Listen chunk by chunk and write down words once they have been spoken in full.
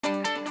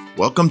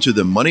Welcome to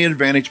the Money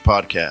Advantage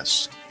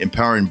Podcast,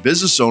 empowering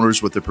business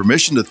owners with the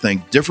permission to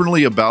think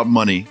differently about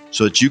money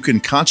so that you can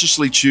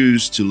consciously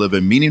choose to live a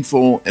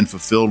meaningful and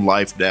fulfilled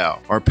life now.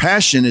 Our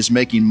passion is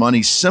making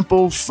money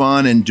simple,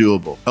 fun, and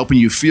doable, helping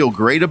you feel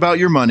great about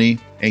your money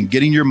and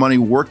getting your money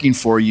working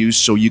for you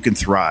so you can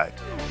thrive.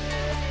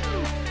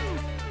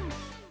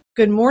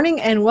 Good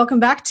morning and welcome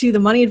back to the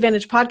Money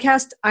Advantage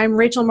Podcast. I'm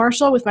Rachel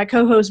Marshall with my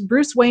co-host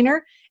Bruce Wehner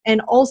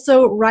and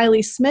also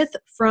Riley Smith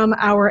from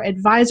our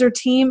advisor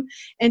team.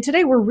 And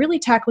today we're really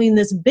tackling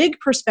this big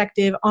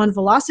perspective on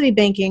velocity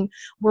banking,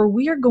 where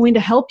we are going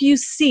to help you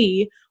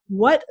see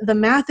what the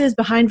math is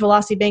behind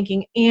velocity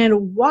banking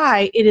and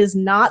why it is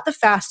not the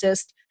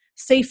fastest,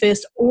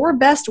 safest, or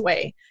best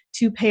way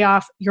to pay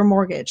off your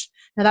mortgage.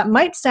 Now that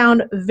might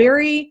sound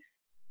very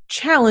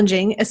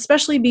challenging,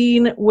 especially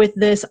being with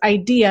this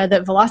idea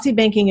that velocity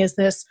banking is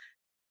this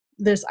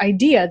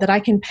idea that I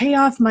can pay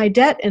off my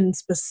debt and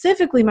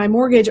specifically my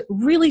mortgage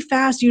really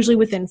fast, usually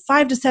within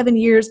 5 to 7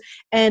 years.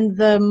 And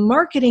the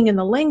marketing and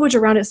the language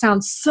around it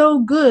sounds so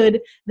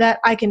good that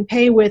I can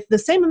pay with the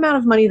same amount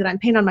of money that I'm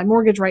paying on my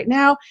mortgage right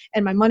now.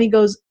 And my money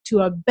goes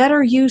to a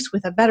better use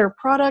with a better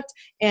product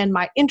and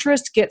my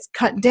interest gets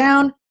cut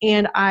down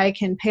and I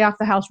can pay off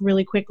the house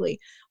really quickly.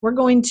 We're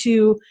going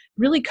to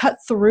really cut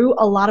through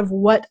a lot of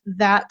what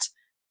that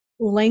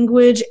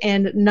language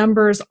and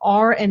numbers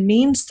are and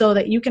mean so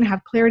that you can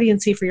have clarity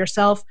and see for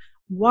yourself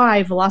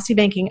why velocity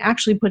banking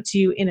actually puts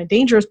you in a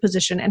dangerous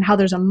position and how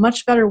there's a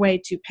much better way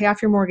to pay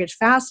off your mortgage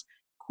fast,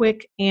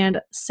 quick,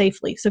 and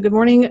safely. So good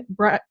morning,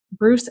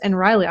 Bruce and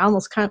Riley. I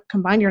almost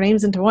combined your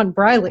names into one,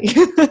 Briley.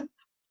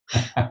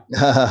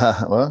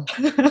 Well,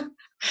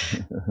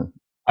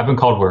 I've been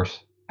called worse.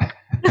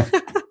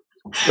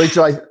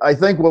 Rachel, I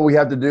think what we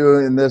have to do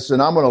in this,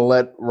 and I'm going to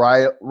let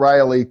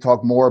Riley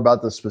talk more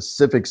about the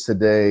specifics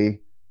today,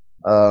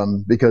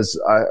 because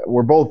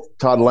we're both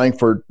Todd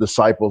Langford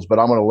disciples, but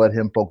I'm going to let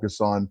him focus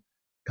on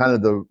kind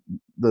of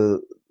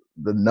the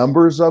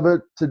numbers of it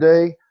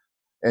today,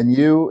 and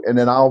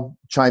then I'll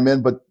chime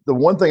in. But the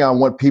one thing I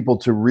want people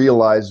to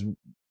realize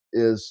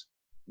is,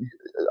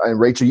 and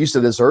Rachel, you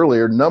said this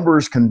earlier,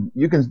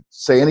 you can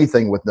say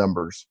anything with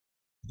numbers.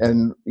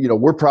 And,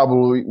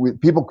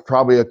 people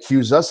probably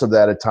accuse us of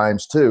that at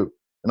times too.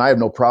 And I have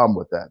no problem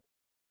with that.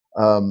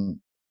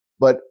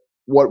 But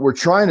what we're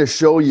trying to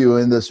show you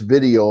in this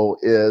video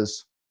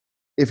is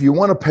if you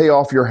want to pay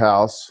off your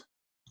house,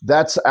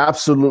 that's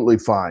absolutely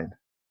fine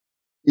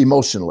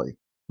emotionally,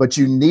 but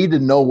you need to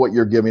know what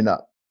you're giving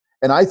up.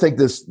 And I think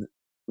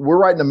we're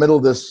right in the middle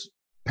of this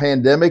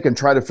pandemic and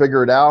try to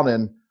figure it out.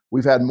 And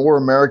we've had more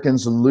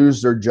Americans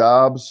lose their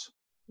jobs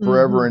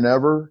forever and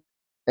ever.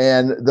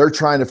 And they're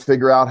trying to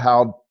figure out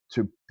how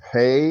to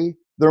pay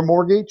their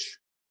mortgage.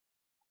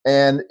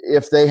 And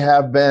if they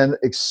have been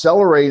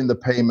accelerating the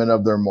payment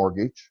of their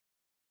mortgage,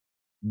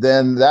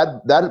 then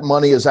that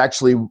money is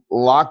actually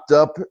locked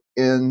up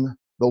in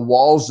the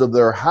walls of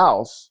their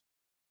house.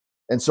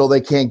 And so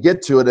they can't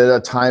get to it at a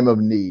time of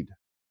need.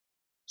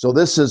 So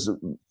this is,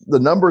 the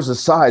numbers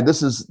aside,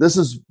 this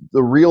is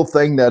the real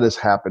thing that is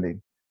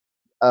happening.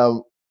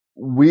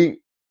 We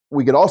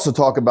could also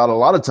talk about a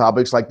lot of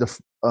topics like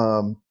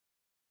the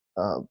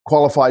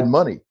qualified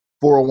money,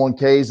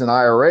 401ks and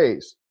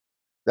IRAs,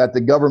 that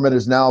the government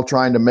is now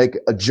trying to make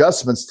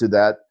adjustments to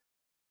that.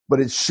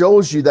 But it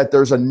shows you that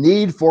there's a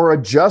need for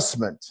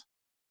adjustment.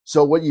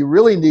 So what you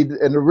really need,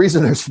 and the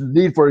reason there's a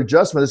need for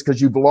adjustment is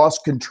because you've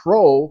lost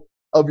control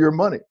of your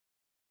money.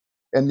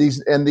 And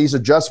these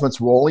adjustments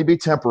will only be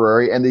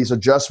temporary, and these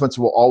adjustments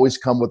will always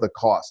come with a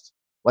cost.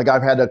 Like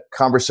I've had a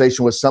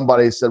conversation with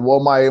somebody who said,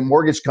 well, my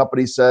mortgage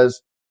company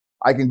says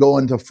I can go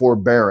into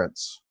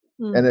forbearance.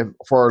 And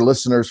for our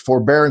listeners,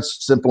 forbearance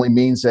simply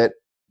means that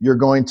you're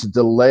going to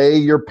delay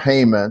your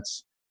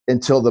payments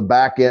until the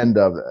back end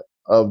of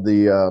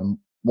the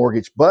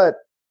mortgage, but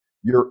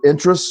your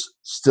interest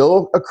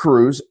still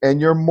accrues and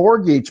your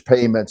mortgage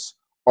payments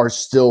are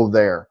still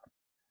there.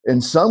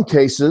 In some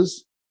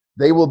cases,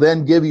 they will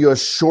then give you a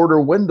shorter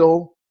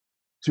window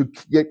to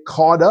get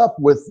caught up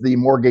with the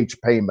mortgage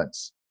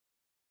payments.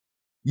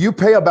 You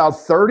pay about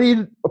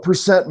 30%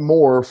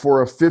 more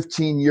for a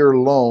 15-year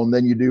loan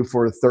than you do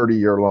for a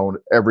 30-year loan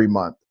every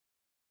month.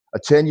 A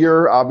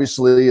 10-year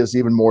obviously is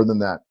even more than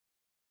that.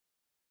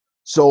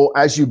 So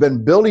as you've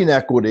been building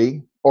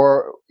equity,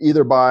 or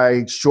either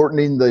by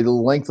shortening the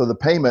length of the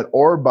payment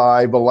or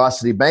by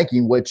velocity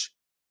banking, which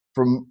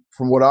from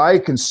what I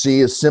can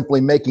see is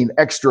simply making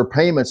extra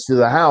payments to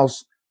the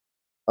house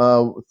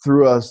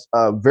through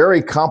a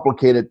very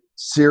complicated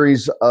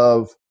series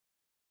of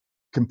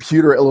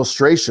computer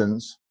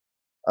illustrations,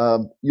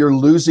 you're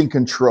losing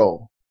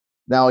control.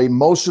 Now,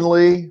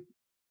 emotionally,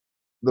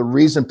 the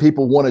reason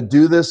people want to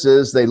do this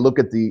is they look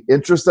at the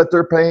interest that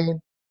they're paying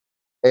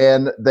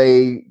and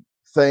they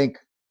think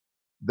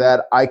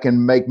that I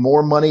can make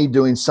more money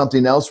doing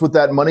something else with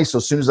that money. So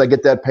as soon as I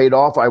get that paid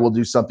off, I will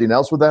do something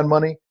else with that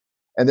money.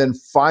 And then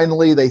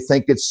finally, they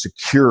think it's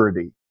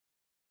security.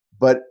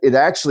 But it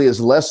actually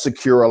is less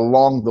secure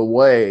along the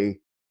way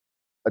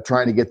of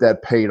trying to get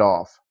that paid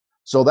off.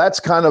 So that's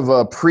kind of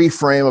a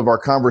pre-frame of our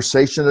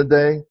conversation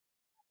today.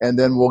 And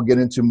then we'll get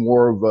into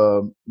more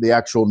of the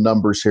actual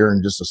numbers here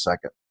in just a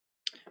second.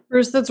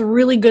 Bruce, that's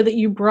really good that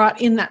you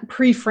brought in that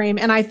pre-frame.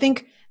 And I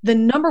think the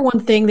number one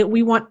thing that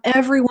we want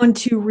everyone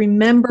to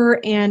remember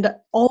and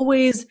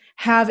always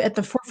have at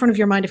the forefront of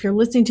your mind, if you're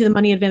listening to the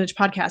Money Advantage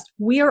podcast,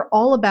 we are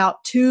all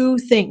about two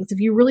things. If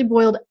you really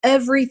boiled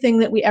everything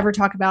that we ever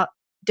talk about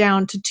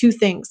down to two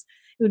things,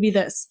 it would be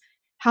this: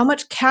 how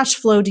much cash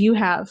flow do you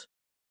have?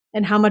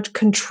 And how much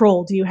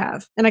control do you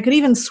have? And I could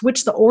even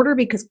switch the order,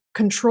 because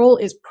control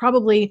is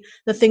probably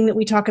the thing that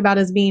we talk about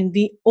as being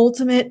the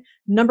ultimate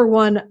number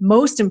one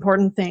most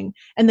important thing.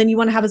 And then you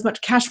want to have as much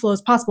cash flow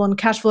as possible, and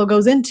cash flow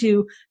goes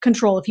into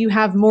control. If you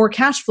have more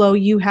cash flow,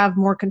 you have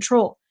more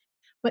control.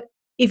 But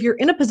if you're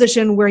in a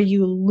position where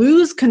you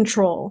lose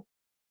control,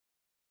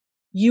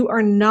 you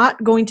are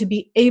not going to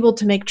be able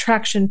to make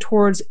traction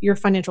towards your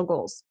financial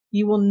goals.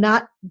 You will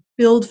not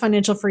build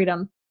financial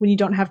freedom when you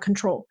don't have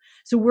control.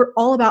 So we're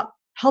all about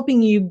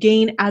helping you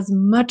gain as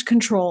much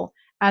control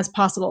as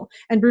possible.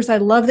 And Bruce, I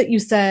love that you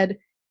said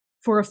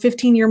for a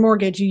 15-year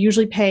mortgage, you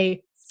usually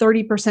pay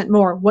 30%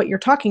 more. What you're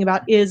talking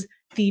about is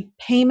the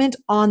payment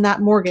on that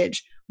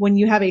mortgage. When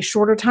you have a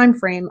shorter time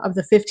frame of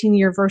the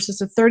 15-year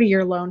versus a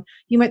 30-year loan,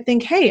 you might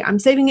think, hey, I'm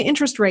saving an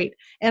interest rate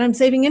and I'm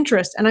saving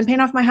interest and I'm paying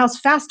off my house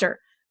faster.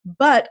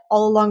 But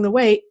all along the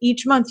way,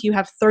 each month you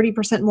have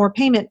 30% more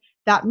payment.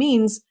 That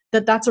means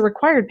that that's a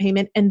required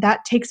payment, and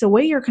that takes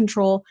away your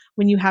control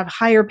when you have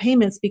higher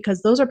payments,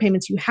 because those are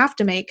payments you have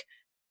to make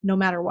no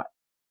matter what.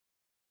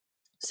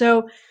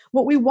 So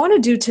what we want to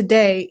do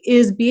today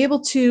is be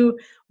able to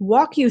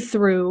walk you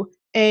through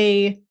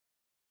a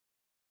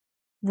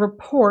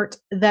report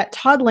that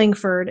Todd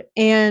Langford,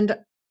 and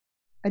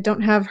I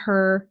don't have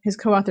his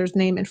co-author's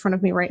name in front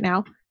of me right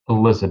now.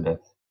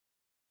 Elizabeth.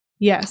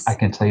 Yes. I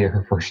can tell you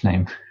her first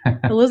name.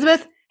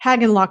 Elizabeth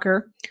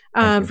Hagenlocker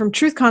from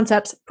Truth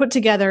Concepts put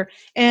together.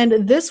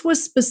 And this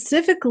was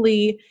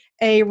specifically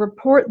a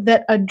report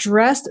that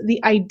addressed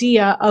the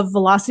idea of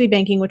velocity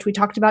banking, which we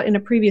talked about in a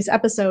previous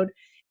episode,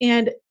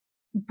 and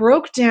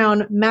broke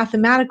down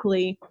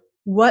mathematically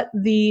what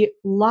the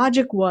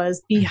logic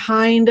was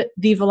behind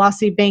the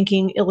velocity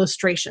banking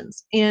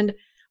illustrations. And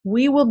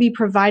we will be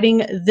providing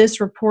this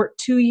report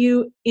to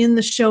you in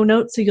the show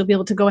notes, so you'll be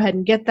able to go ahead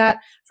and get that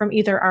from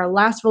either our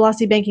last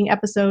velocity banking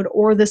episode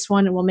or this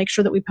one, and we'll make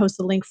sure that we post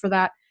the link for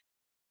that.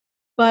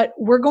 But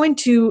we're going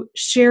to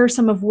share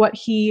some of what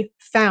he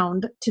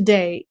found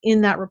today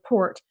in that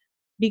report,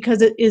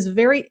 because it is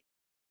very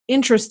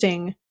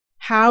interesting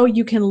how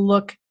you can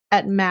look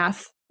at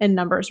math and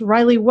numbers.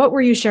 Riley, what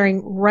were you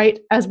sharing right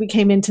as we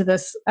came into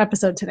this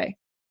episode today?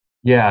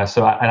 Yeah,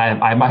 so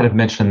I might have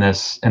mentioned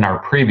this in our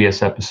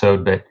previous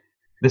episode, but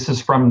this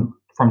is from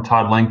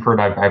Todd Langford.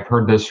 I've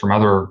heard this from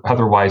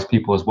other wise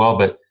people as well,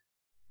 but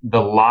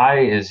the lie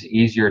is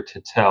easier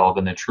to tell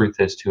than the truth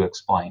is to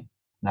explain.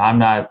 Now,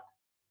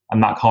 I'm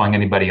not calling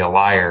anybody a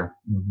liar,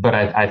 but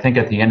I think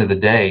at the end of the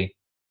day,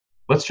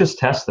 let's just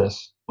test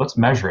this. Let's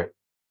measure it.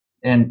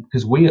 And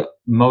because we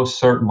most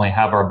certainly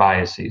have our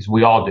biases.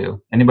 We all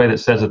do. Anybody that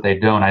says that they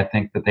don't, I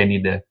think that they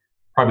need to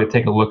probably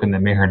take a look in the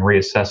mirror and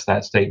reassess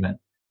that statement.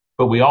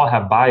 But we all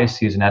have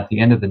biases, and at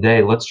the end of the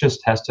day, let's just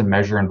test and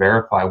measure and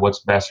verify what's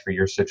best for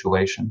your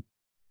situation.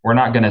 We're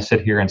not going to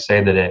sit here and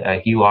say that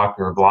a HELOC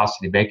or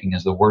velocity banking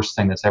is the worst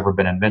thing that's ever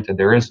been invented.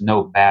 There is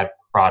no bad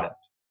product.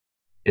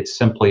 It's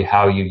simply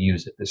how you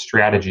use it. The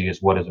strategy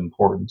is what is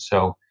important.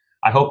 So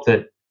I hope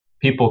that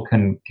people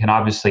can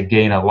obviously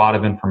gain a lot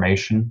of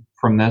information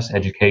from this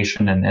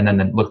education and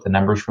then look at the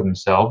numbers for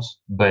themselves.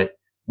 But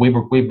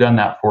we've done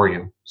that for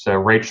you. So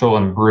Rachel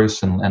and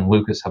Bruce and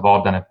Lucas have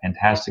all done a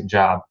fantastic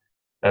job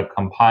of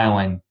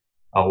compiling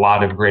a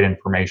lot of great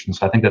information.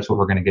 So I think that's what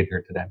we're going to get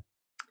here today.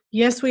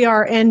 Yes, we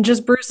are. And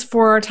just Bruce,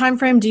 for our time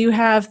frame, do you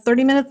have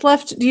 30 minutes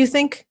left, do you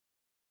think?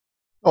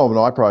 Oh,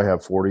 no, I probably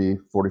have 40,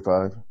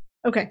 45.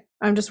 Okay.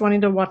 I'm just wanting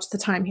to watch the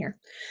time here.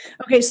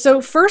 Okay. So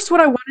first,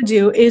 what I want to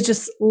do is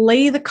just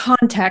lay the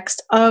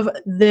context of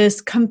this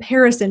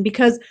comparison,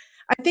 because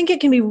I think it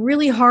can be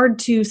really hard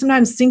to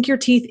sometimes sink your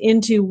teeth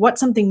into what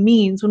something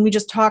means when we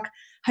just talk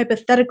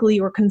hypothetically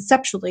or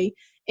conceptually.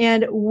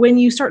 And when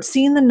you start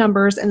seeing the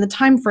numbers and the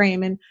time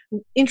frame and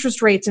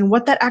interest rates and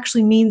what that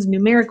actually means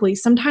numerically,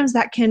 sometimes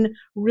that can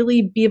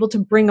really be able to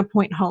bring a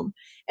point home.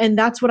 And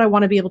that's what I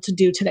want to be able to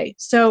do today.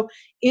 So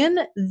in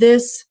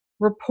this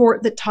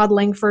report that Todd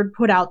Langford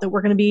put out that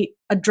we're going to be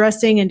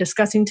addressing and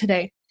discussing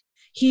today,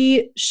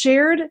 he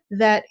shared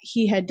that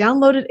he had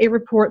downloaded a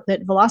report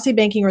that velocity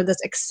banking, or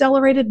this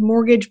accelerated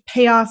mortgage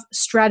payoff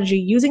strategy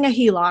using a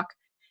HELOC,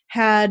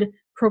 had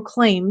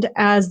proclaimed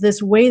as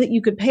this way that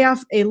you could pay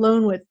off a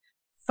loan with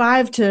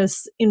 5 to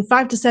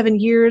 7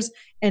 years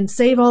and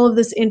save all of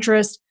this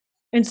interest.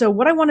 And so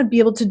what I want to be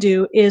able to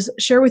do is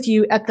share with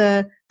you at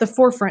the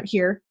forefront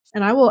here,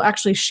 and I will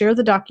actually share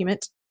the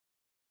document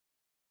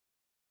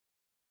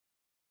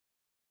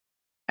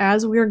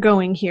as we're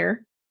going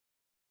here.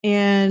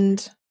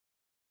 And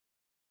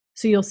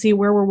so you'll see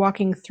where we're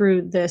walking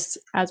through this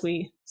as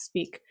we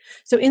speak.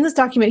 So in this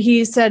document,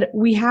 he said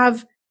we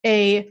have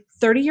a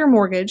 30-year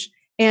mortgage,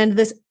 and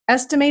this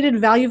estimated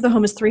value of the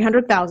home is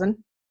 $300,000.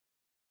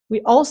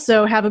 We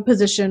also have a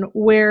position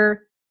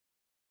where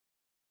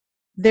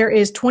there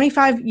is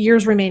 25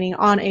 years remaining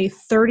on a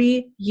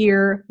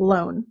 30-year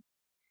loan.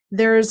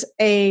 There's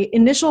a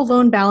initial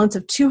loan balance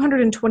of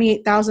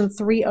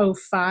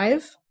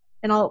 $228,305,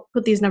 and I'll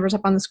put these numbers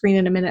up on the screen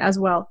in a minute as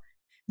well.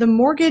 The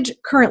mortgage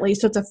currently,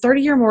 so it's a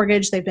 30-year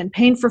mortgage. They've been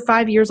paying for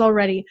 5 years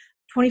already,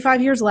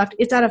 25 years left.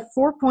 It's at a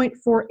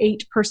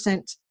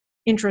 4.48%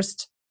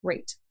 interest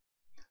rate.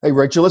 Hey,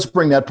 Rachel, let's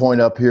bring that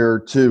point up here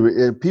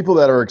too. People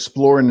that are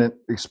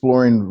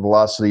exploring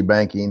velocity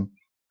banking,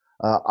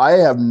 I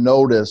have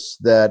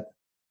noticed that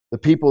the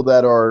people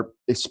that are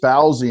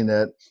espousing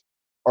it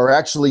are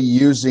actually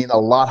using a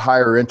lot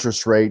higher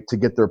interest rate to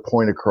get their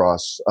point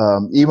across.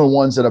 Even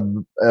ones that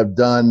have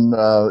done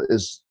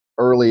as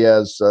early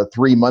as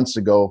 3 months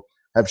ago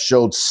have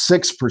showed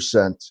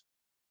 6%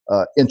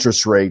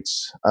 interest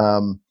rates.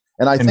 And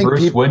think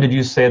Bruce, when did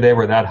you say they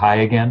were that high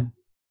again?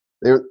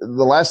 The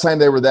last time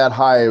they were that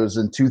high, it was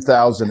in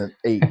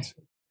 2008.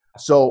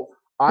 So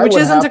which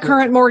isn't a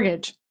current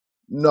mortgage.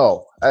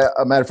 No.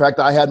 A matter of fact,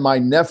 I had my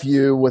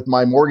nephew with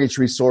my mortgage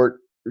resource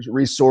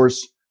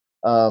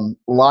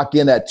lock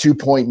in at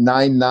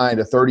 2.99,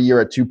 a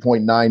 30-year at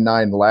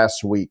 2.99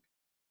 last week.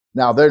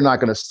 Now, they're not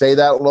going to stay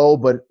that low,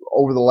 but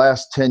over the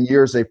last 10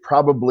 years, they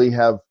probably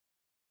have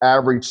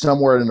averaged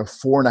somewhere in the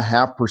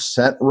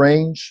 4.5%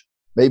 range,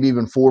 maybe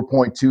even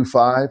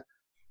 4.25.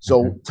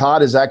 So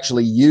Todd has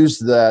actually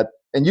used that,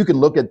 and you can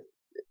look at,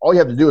 all you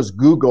have to do is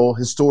Google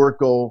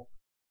historical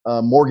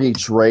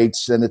mortgage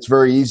rates, and it's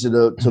very easy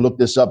to look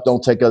this up.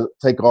 Don't take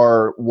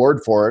our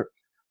word for it.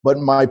 But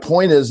my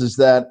point is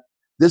that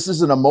this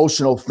is an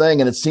emotional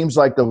thing, and it seems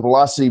like the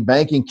velocity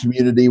banking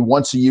community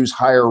wants to use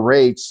higher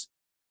rates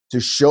to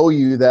show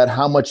you that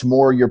how much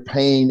more you're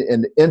paying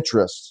in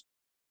interest.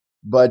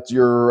 But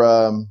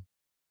I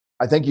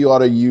think you ought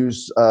to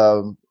use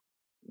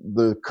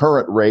the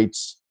current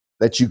rates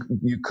that you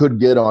could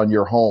get on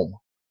your home.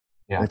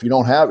 Yeah. And if you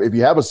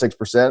have a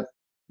 6%,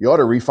 you ought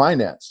to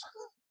refinance.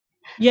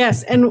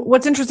 Yes, and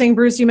what's interesting,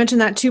 Bruce, you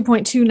mentioned that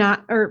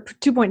 2.29 or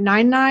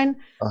 2.99.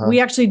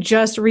 We actually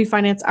just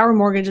refinanced our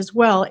mortgage as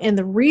well, and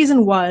the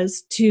reason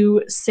was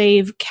to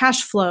save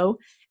cash flow,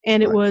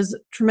 and it was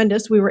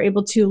tremendous. We were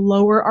able to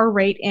lower our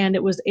rate, and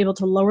it was able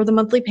to lower the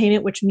monthly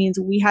payment, which means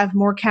we have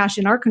more cash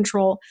in our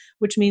control,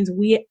 which means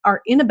we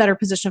are in a better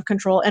position of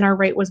control, and our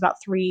rate was about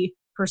 3%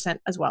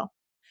 as well.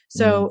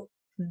 So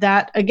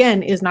that,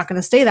 again, is not going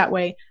to stay that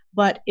way,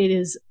 but it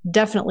is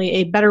definitely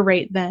a better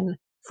rate than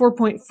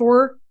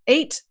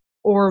 4.48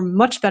 or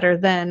much better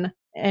than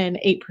an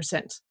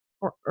 8%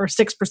 or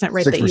 6%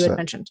 rate that you had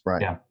mentioned.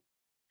 Right. Yeah.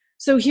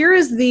 So here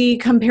is the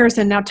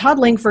comparison. Now, Todd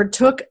Langford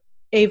took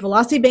a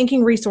velocity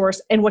banking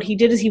resource, and what he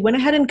did is he went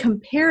ahead and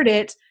compared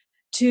it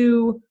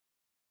to,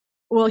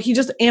 well, he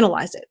just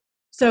analyzed it.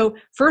 So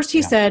first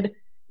he said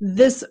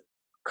this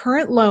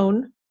current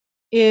loan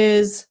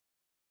is,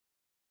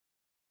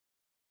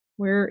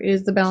 where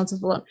is the balance of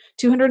the loan?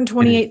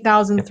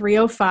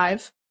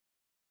 $228,305.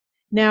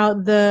 Now,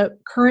 the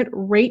current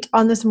rate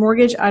on this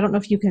mortgage, I don't know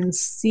if you can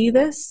see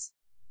this.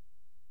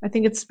 I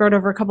think it's spread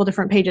over a couple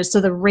different pages. So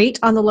the rate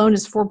on the loan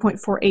is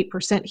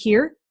 4.48%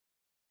 here.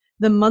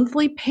 The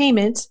monthly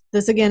payment,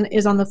 this again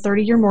is on the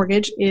 30-year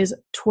mortgage, is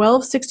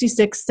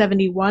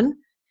 $1,266.71.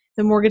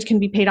 The mortgage can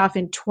be paid off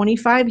in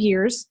 25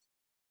 years.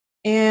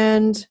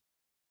 And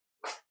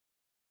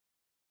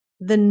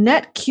the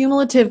net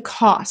cumulative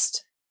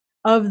cost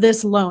of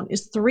this loan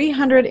is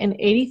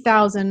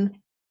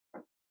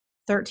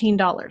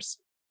 $380,013.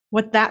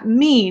 What that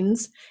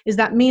means is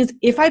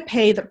if I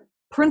pay the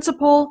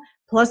principal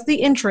plus the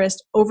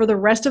interest over the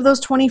rest of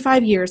those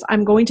 25 years,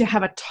 I'm going to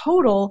have a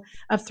total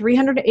of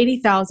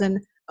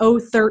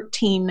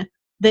 $380,013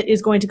 that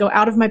is going to go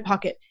out of my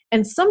pocket.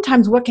 And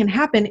sometimes what can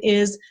happen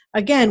is,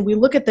 again, we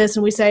look at this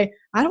and we say,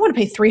 I don't want to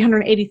pay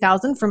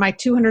 $380,000 for my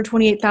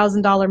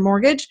 $228,000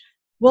 mortgage.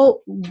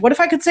 Well, what if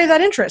I could save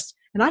that interest?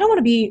 And I don't want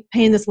to be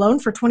paying this loan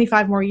for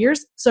 25 more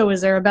years. So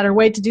is there a better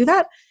way to do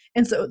that?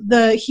 And so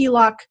the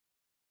HELOC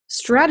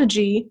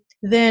strategy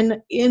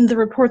then in the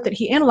report that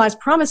he analyzed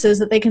promises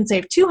that they can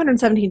save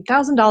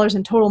 $217,000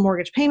 in total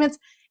mortgage payments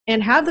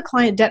and have the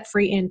client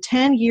debt-free in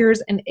 10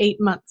 years and 8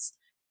 months.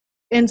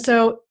 And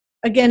so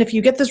again, if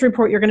you get this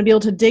report, you're going to be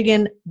able to dig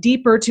in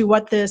deeper to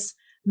what this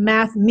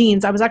math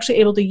means. I was actually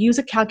able to use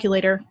a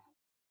calculator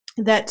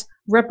that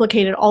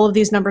replicated all of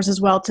these numbers as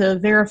well to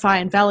verify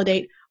and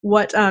validate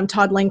what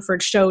Todd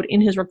Langford showed in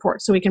his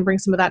report. So we can bring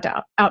some of that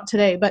out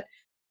today. But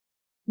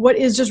what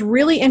is just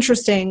really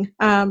interesting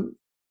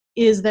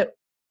is that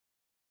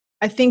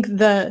I think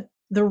the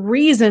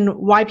reason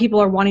why people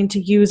are wanting to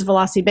use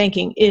velocity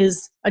banking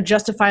is a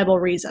justifiable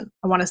reason.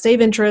 I want to save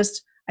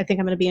interest. I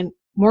think I'm going to be in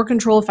more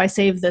control if I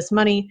save this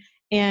money.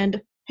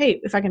 And hey,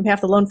 if I can pay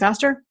off the loan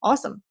faster,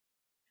 awesome.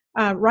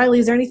 Riley,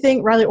 is there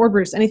anything, Riley or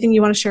Bruce, anything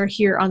you want to share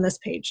here on this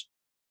page?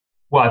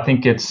 Well, I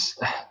think it's,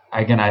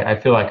 again, I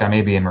feel like I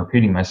maybe am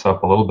repeating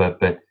myself a little bit,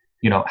 but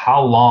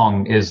how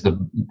long is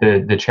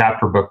the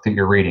chapter book that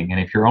you're reading? And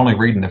if you're only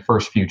reading the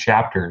first few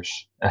chapters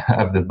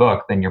of the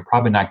book, then you're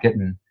probably not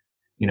getting,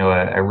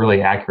 a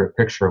really accurate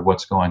picture of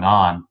what's going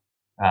on.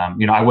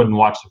 I wouldn't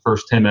watch the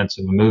first 10 minutes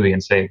of a movie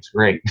and say it's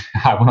great.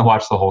 I want to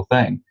watch the whole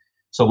thing.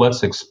 So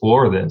let's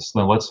explore this.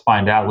 Then let's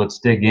find out. Let's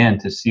dig in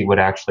to see what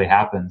actually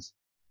happens.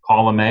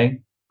 Column A,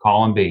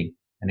 column B.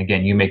 And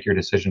again, you make your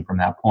decision from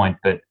that point.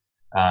 But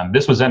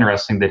this was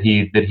interesting that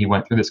he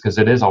went through this, because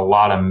it is a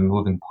lot of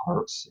moving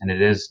parts and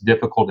it is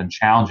difficult and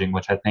challenging,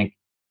 which I think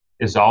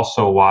is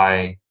also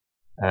why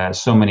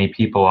so many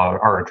people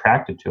are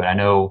attracted to it. I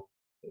know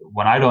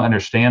when I don't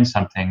understand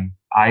something,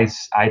 I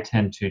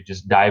tend to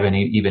just dive in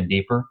even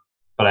deeper,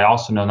 but I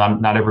also know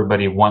not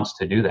everybody wants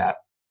to do that.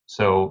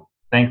 So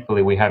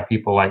thankfully we have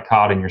people like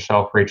Todd and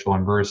yourself, Rachel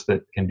and Bruce,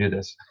 that can do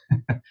this.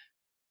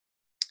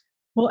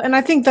 Well, and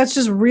I think that's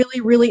just really,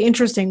 really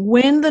interesting.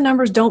 When the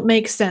numbers don't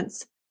make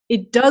sense,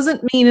 it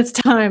doesn't mean it's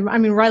time. I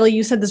mean, Riley,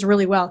 you said this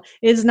really well.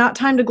 It is not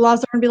time to gloss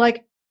over and be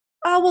like,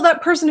 oh, well,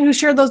 that person who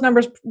shared those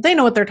numbers, they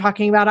know what they're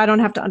talking about. I don't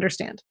have to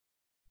understand.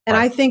 And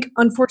right. I think,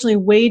 unfortunately,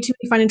 way too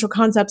many financial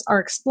concepts are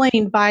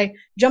explained by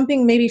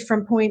jumping maybe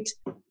from point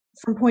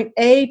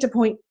A to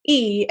point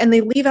E, and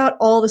they leave out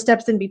all the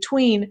steps in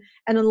between.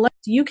 And unless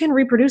you can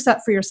reproduce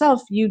that for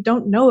yourself, you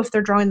don't know if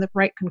they're drawing the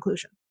right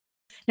conclusion.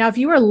 Now, if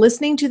you are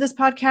listening to this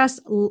podcast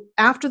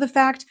after the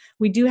fact,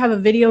 we do have a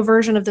video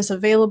version of this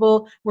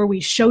available where we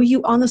show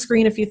you on the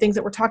screen a few things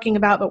that we're talking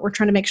about, but we're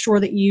trying to make sure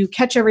that you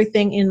catch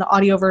everything in the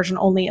audio version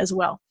only as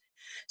well.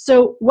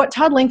 So what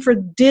Todd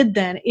Langford did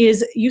then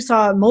is you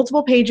saw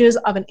multiple pages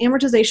of an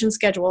amortization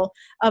schedule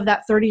of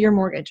that 30-year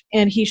mortgage.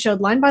 And he showed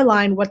line by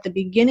line what the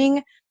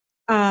beginning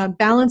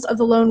balance of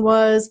the loan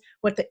was,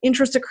 what the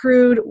interest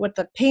accrued, what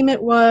the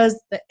payment was,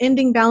 the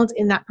ending balance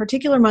in that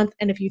particular month.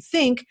 And if you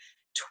think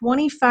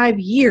 25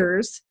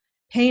 years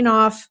paying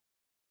off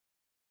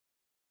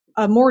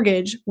a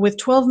mortgage with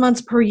 12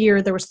 months per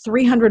year, there was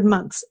 300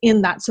 months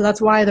in that. So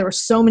that's why there were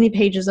so many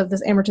pages of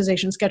this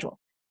amortization schedule.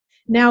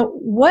 Now,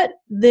 what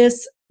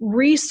this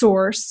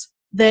resource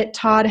that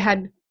Todd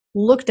had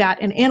looked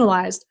at and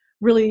analyzed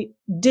really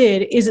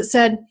did is it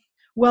said,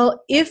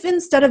 well, if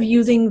instead of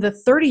using the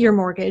 30-year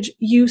mortgage,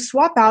 you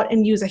swap out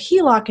and use a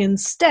HELOC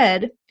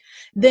instead,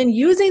 then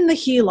using the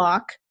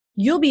HELOC,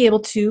 you'll be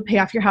able to pay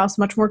off your house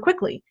much more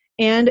quickly.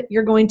 And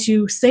you're going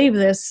to save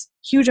this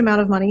huge amount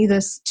of money,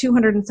 this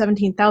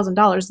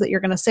 $217,000 that you're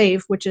going to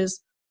save, which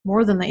is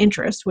more than the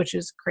interest, which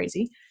is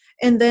crazy.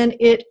 And then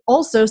it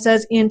also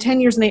says in 10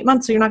 years and 8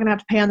 months, so you're not going to have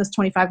to pay on this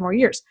 25 more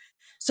years.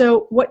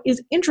 So what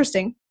is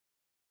interesting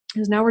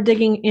is now we're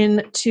digging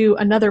into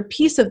another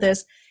piece of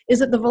this, is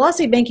that the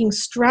velocity banking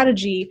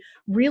strategy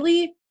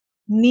really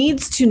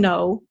needs to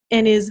know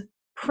and is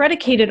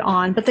predicated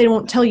on, but they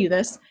won't tell you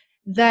this,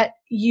 that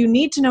you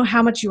need to know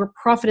how much your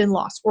profit and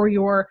loss or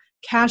your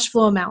cash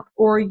flow amount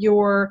or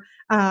your,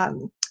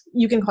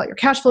 you can call it your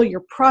cash flow,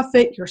 your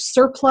profit, your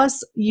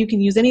surplus. You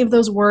can use any of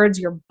those words,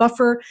 your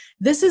buffer.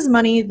 This is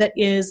money that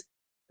is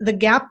the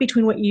gap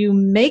between what you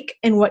make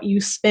and what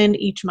you spend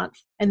each month.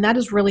 And that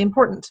is really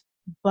important,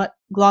 but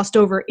glossed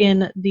over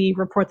in the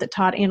report that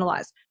Todd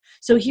analyzed.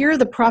 So here,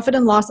 the profit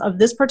and loss of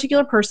this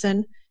particular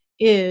person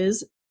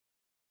is,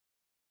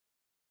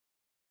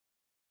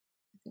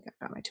 I think I've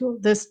got my tool,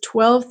 this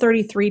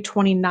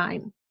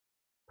 $1,233.29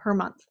 per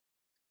month.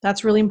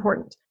 That's really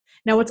important.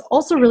 Now, what's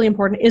also really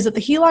important is that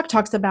the HELOC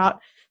talks about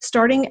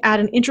starting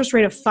at an interest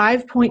rate of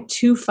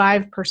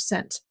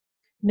 5.25%.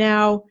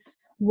 Now,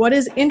 what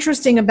is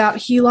interesting about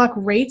HELOC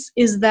rates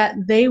is that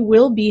they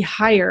will be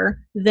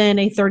higher than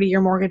a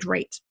 30-year mortgage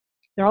rate.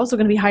 They're also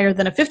going to be higher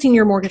than a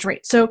 15-year mortgage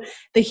rate. So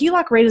the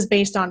HELOC rate is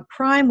based on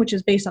prime, which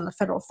is based on the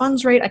federal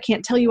funds rate. I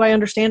can't tell you I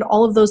understand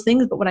all of those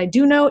things, but what I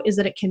do know is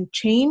that it can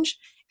change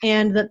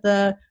and that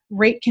the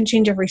rate can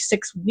change every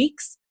 6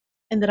 weeks.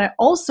 And that I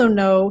also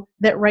know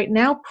that right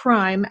now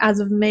prime, as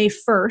of May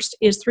 1st,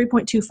 is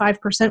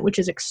 3.25%, which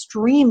is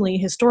extremely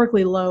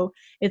historically low.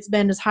 It's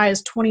been as high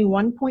as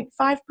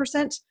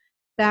 21.5%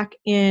 back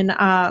in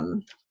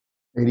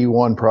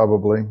 81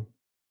 probably.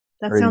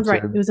 That sounds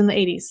right. It was in the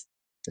 80s.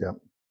 Yeah.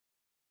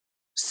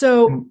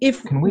 So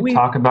can we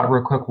talk about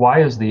real quick,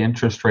 why is the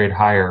interest rate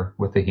higher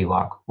with the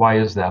HELOC? Why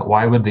is that?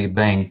 Why would the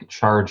bank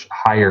charge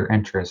higher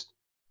interest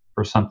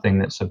for something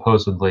that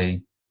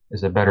supposedly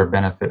is a better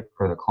benefit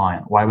for the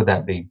client? Why would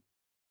that be?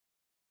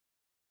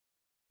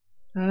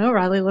 I don't know,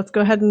 Riley. Let's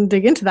go ahead and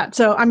dig into that.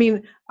 So, I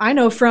mean, I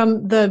know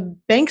from the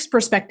bank's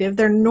perspective,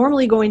 they're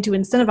normally going to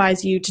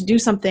incentivize you to do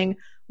something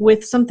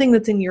with something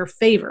that's in your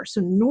favor. So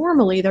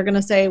normally they're going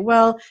to say,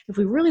 well, if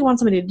we really want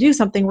somebody to do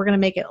something, we're going to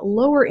make it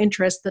lower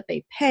interest that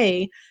they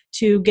pay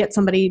to get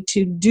somebody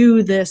to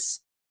do this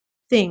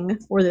thing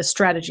or this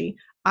strategy.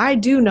 I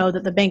do know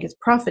that the bank is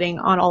profiting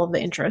on all of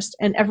the interest,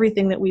 and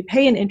everything that we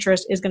pay in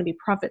interest is going to be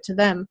profit to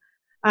them.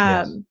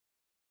 Yes.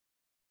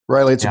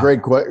 Riley, it's a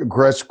great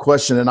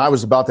question. And I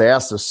was about to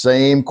ask the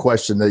same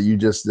question that you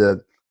just did,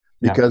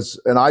 because,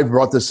 and I've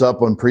brought this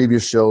up on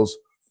previous shows,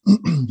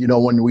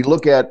 when we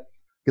look at,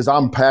 because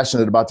I'm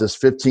passionate about this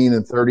 15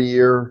 and 30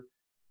 year,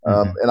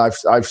 And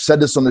I've said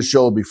this on the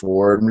show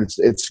before, and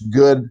it's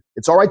good.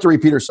 It's all right to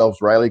repeat ourselves,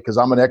 Riley, because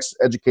I'm an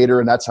ex-educator,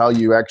 and that's how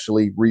you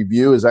actually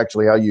review, is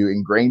actually how you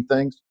ingrain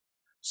things.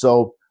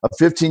 So a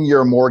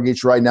 15-year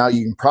mortgage right now,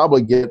 you can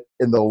probably get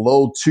in the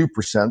low 2%,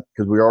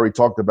 because we already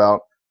talked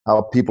about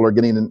how people are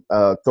getting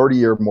a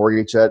 30-year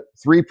mortgage at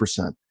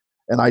 3%.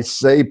 And I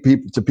say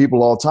to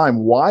people all the time,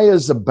 why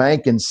is the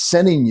bank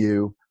incenting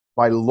you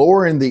by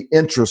lowering the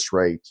interest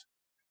rate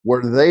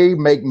where they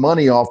make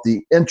money off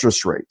the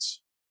interest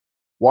rates?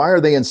 Why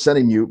are they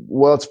incenting you?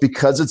 Well, it's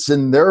because it's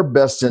in their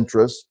best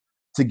interest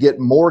to get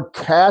more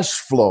cash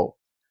flow,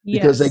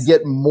 because they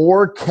get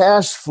more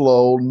cash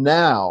flow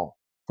now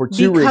for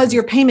two reasons. Because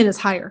your payment is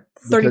higher,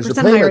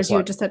 30% higher, as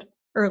you just said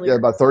earlier. Yeah,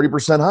 about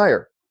 30%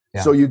 higher.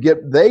 Yeah. So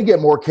they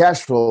get more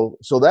cash flow.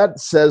 So that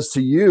says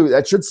to you,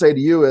 that should say to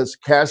you is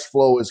cash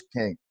flow is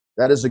king.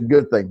 That is a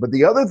good thing. But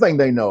the other thing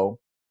they know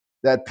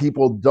that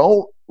people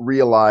don't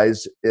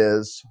realize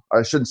is,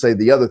 I shouldn't say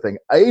the other thing,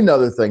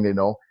 another thing they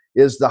know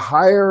is the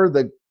higher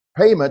the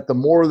payment, the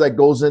more that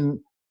goes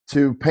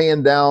into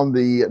paying down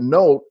the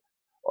note,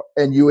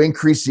 and you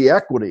increase the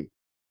equity.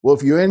 Well,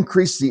 if you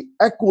increase the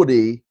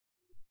equity,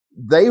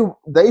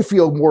 they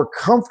feel more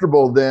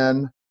comfortable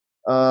then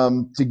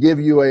to give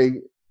you a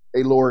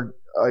lower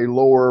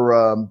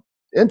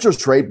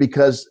interest rate,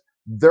 because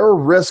their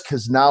risk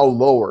is now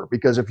lower.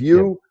 Because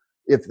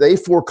if they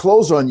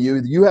foreclose on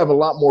you, you have a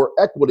lot more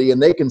equity,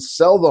 and they can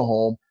sell the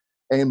home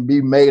and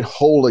be made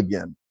whole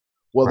again.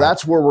 Well, Right.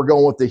 That's where we're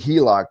going with the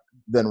HELOC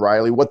then,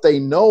 Riley. What they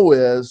know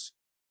is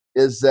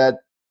that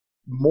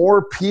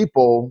more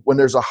people, when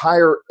there's a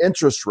higher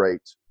interest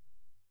rate,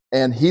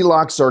 and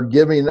HELOCs are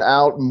giving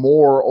out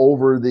more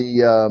over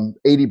the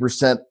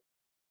 80%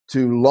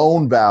 to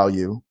loan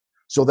value,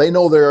 so they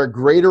know they're a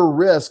greater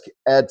risk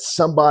at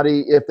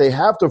somebody, if they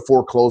have to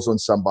foreclose on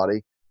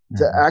somebody,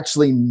 to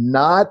actually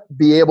not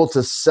be able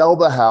to sell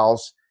the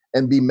house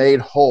and be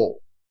made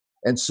whole.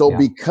 And so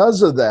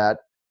because of that,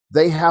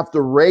 they have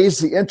to raise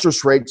the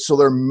interest rate, so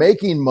they're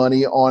making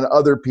money on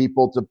other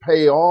people to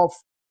pay off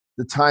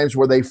the times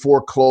where they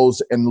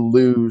foreclose and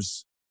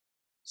lose.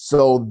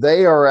 So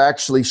they are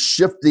actually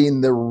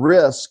shifting the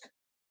risk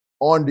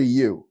onto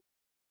you.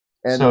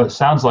 And so it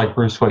sounds like,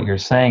 Bruce, what you're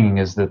saying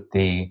is that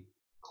the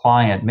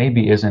client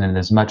maybe isn't in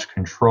as much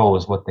control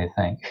as what they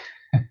think.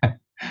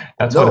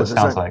 That's what it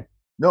sounds like.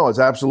 No, it's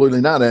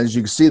absolutely not. As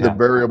you can see, the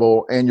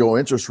variable annual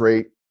interest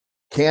rate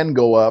can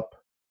go up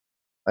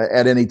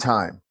at any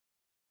time.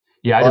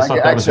 Yeah, I just thought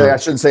that actually, was I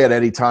shouldn't say at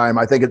any time.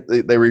 I think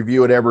they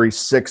review it every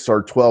 6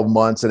 or 12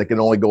 months, and it can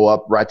only go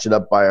up, ratchet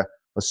up by a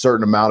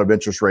certain amount of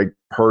interest rate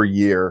per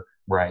year,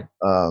 right,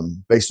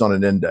 based on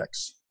an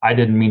index. I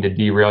didn't mean to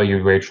derail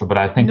you, Rachel, but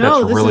I think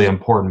that's a really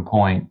important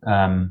point,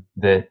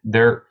 that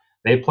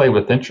they play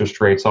with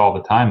interest rates all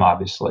the time,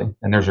 obviously,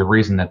 and there's a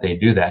reason that they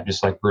do that.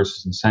 Just like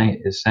Bruce is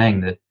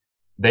saying that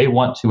they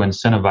want to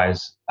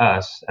incentivize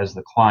us as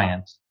the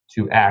clients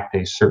to act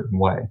a certain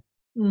way.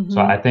 Mm-hmm.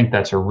 So I think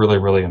that's a really,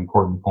 really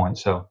important point.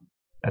 So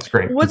that's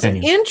great. What's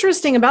Continue.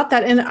 interesting about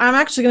that, and I'm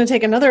actually going to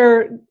take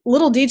another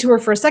little detour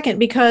for a second,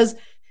 because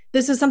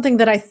this is something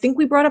that I think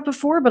we brought up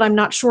before, but I'm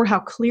not sure how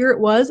clear it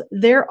was.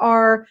 There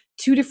are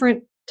 2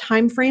 different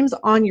time frames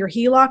on your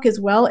HELOC as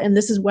well, and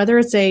this is whether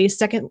it's a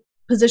second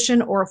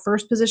position or a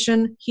first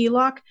position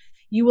HELOC.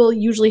 You will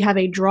usually have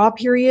a draw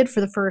period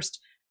for the first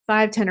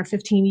 5, 10, or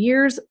 15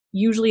 years.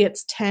 Usually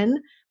it's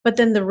 10. But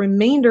then the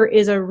remainder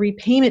is a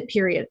repayment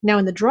period. Now,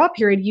 in the draw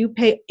period, you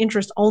pay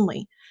interest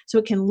only. So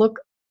it can look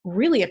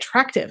really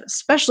attractive,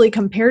 especially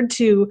compared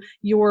to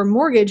your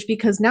mortgage,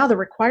 because now the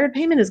required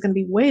payment is going to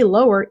be way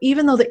lower,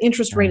 even though the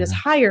interest rate is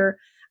higher.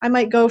 I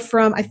might go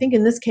from, I think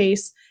in this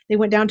case, they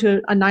went down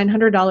to a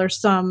 $900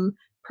 sum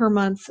per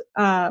month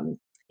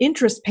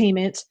interest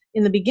payment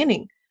in the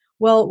beginning.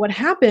 Well, what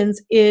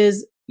happens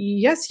is,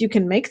 yes, you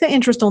can make the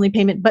interest only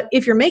payment, but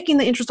if you're making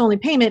the interest only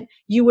payment,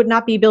 you would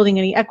not be building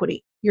any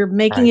equity. You're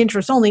making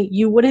interest only.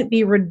 You wouldn't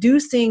be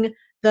reducing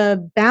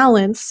the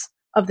balance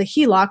of the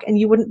HELOC, and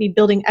you wouldn't be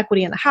building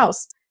equity in the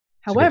house.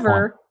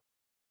 However,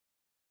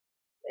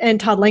 and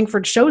Todd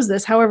Langford shows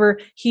this, however,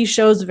 he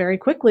shows very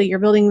quickly you're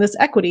building this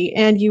equity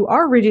and you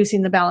are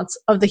reducing the balance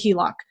of the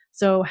HELOC.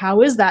 So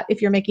how is that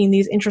if you're making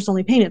these interest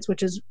only payments,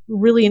 which is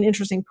really an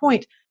interesting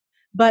point.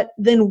 But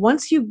then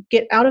once you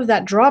get out of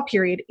that draw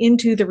period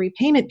into the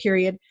repayment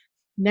period,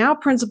 now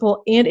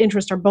principal and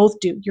interest are both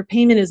due. Your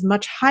payment is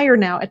much higher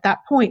now at that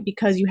point,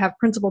 because you have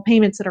principal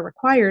payments that are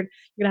required.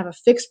 You're going to have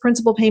a fixed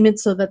principal payment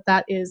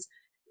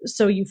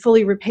so you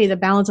fully repay the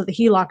balance of the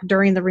HELOC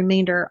during the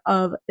remainder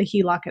of the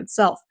HELOC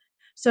itself.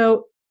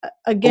 So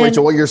again,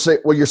 Rachel, what you're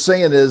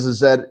saying is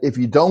that if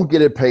you don't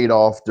get it paid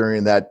off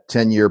during that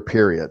 10-year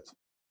period,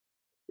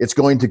 it's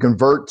going to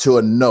convert to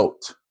a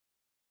note.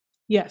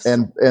 Yes.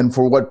 And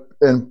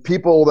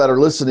people that are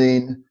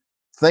listening,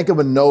 think of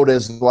a note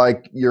as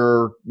like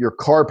your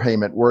car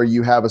payment, where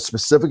you have a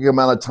specific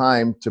amount of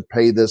time to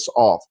pay this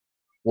off.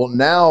 Well,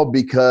 now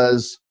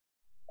because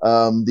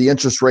the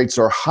interest rates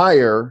are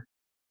higher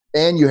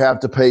and you have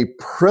to pay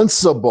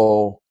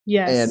principal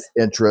and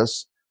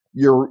interest,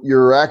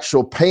 your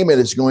actual payment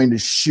is going to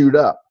shoot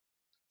up.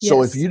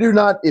 So Yes.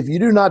 if you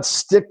do not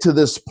stick to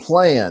this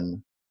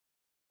plan,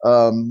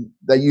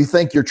 that you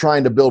think you're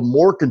trying to build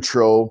more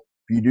control,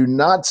 if you do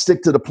not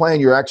stick to the plan,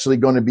 you're actually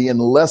going to be in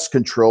less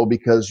control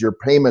because your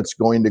payment's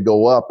going to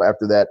go up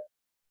after that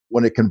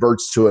when it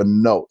converts to a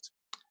note.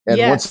 And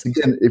once Yes.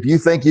 again, if you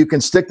think you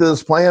can stick to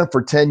this plan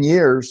for 10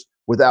 years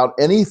without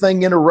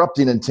anything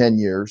interrupting in 10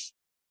 years,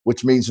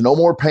 which means no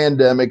more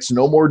pandemics,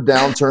 no more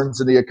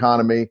downturns in the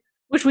economy,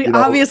 Which we you know,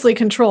 obviously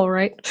control,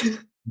 right?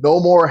 no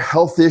more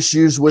health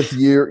issues with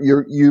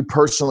you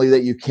personally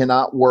that you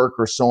cannot work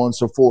or so on and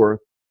so forth,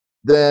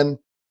 then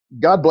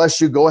God bless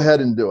you, go ahead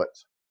and do it.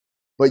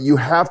 But you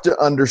have to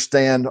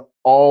understand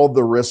all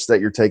the risks that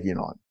you're taking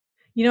on.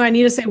 You know, I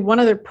need to say one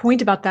other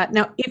point about that.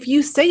 Now, if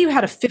you say you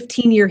had a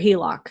 15-year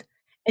HELOC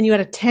and you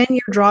had a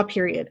 10-year draw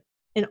period,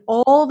 and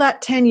all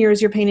that 10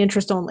 years you're paying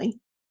interest only,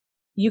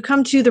 you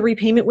come to the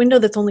repayment window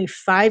that's only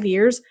 5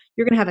 years,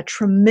 you're going to have a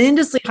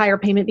tremendously higher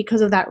payment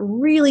because of that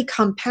really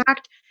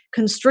compact,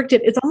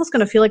 constricted, it's almost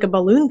going to feel like a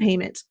balloon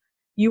payment.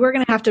 You are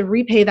going to have to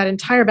repay that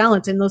entire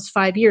balance in those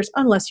 5 years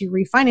unless you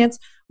refinance,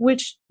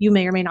 which you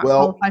may or may not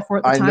qualify for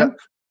at the time.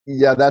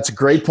 Yeah, that's a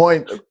great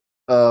point.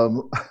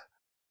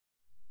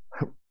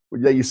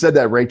 Yeah, you said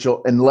that,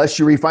 Rachel. Unless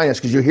you refinance,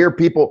 because you hear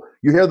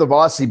the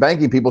Velocity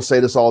Banking people say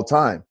this all the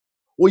time.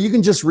 Well, you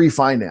can just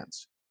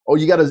refinance. Oh,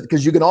 you got to,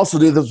 because you can also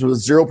do this with a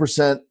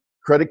 0%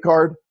 credit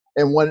card.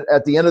 And when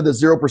at the end of the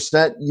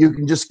 0%, you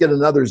can just get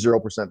another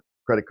 0%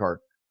 credit card.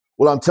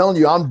 Well, I'm telling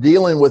you, I'm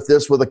dealing with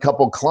this with a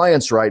couple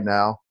clients right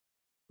now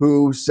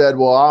who said,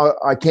 well,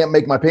 I can't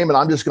make my payment.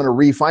 I'm just going to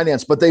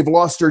refinance, but they've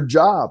lost their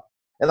job.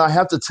 And I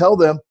have to tell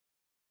them,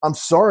 I'm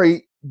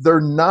sorry,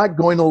 they're not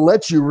going to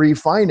let you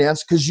refinance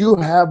because you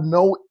have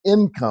no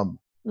income.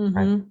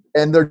 Mm-hmm.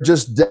 And they're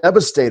just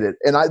devastated.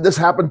 And this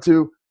happened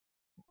to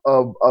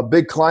a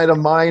big client of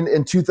mine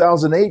in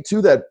 2008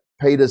 too, that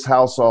paid his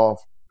house off.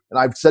 And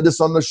I've said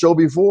this on the show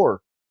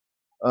before.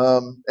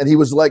 And he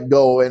was let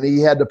go, and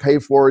he had to pay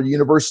for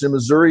University of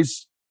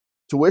Missouri's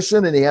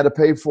tuition, and he had to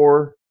pay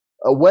for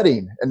a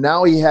wedding. And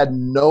now he had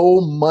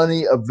no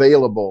money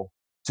available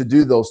to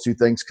do those two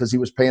things because he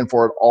was paying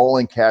for it all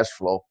in cash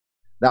flow.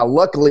 Now,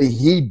 luckily,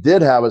 he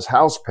did have his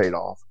house paid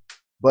off,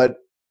 but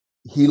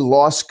he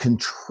lost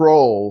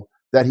control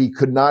that he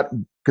could not,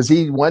 because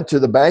he went to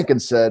the bank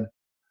and said,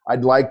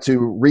 I'd like to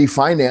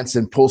refinance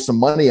and pull some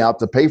money out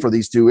to pay for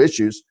these two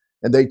issues.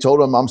 And they told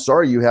him, I'm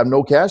sorry, you have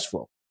no cash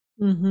flow.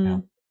 Mm-hmm. Yeah.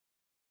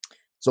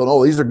 So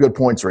no, these are good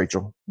points,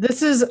 Rachel.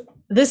 This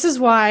is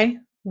why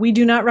we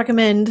do not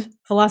recommend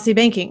Velocity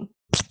Banking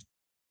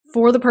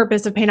for the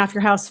purpose of paying off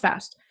your house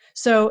fast.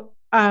 So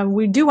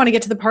we do want to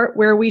get to the part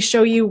where we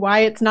show you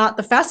why it's not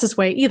the fastest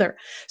way either.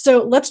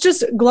 So let's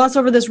just gloss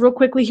over this real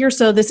quickly here.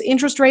 So this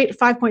interest rate,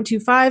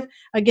 5.25,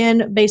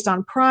 again, based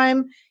on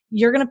prime,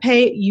 you're going to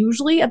pay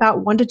usually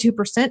about 1% to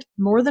 2%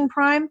 more than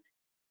prime.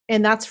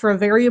 And that's for a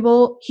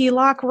variable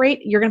HELOC rate.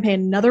 You're going to pay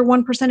another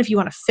 1% if you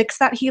want to fix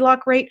that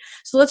HELOC rate.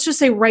 So let's just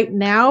say right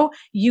now,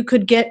 you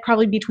could get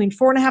probably between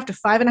 4.5% to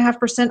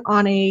 5.5%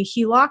 on a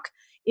HELOC.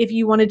 If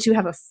you wanted to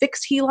have a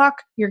fixed HELOC,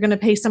 you're going to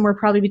pay somewhere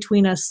probably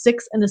between a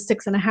 6 and a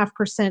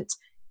 6.5%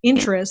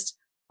 interest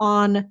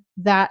on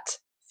that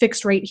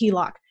fixed rate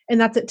HELOC. And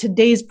that's at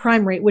today's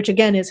prime rate, which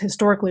again is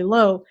historically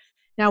low.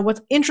 Now,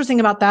 what's interesting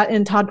about that,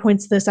 and Todd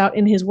points this out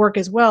in his work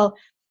as well,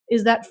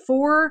 is that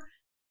for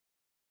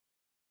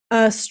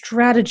a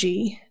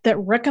strategy that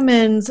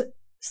recommends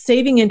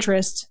saving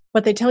interest,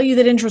 but they tell you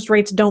that interest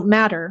rates don't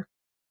matter,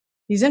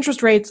 these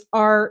interest rates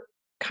are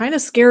kind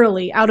of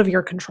scarily out of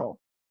your control.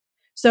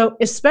 So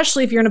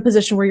especially if you're in a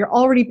position where you're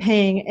already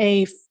paying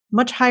a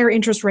much higher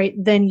interest rate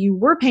than you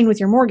were paying with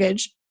your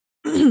mortgage,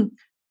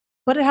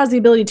 but it has the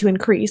ability to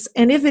increase.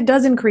 And if it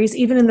does increase,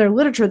 even in their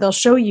literature, they'll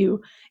show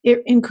you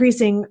it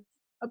increasing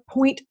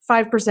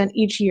 0.5%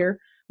 each year,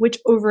 which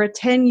over a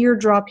 10-year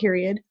draw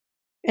period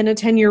and a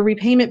 10-year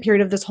repayment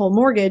period of this whole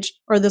mortgage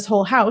or this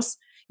whole house,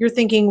 you're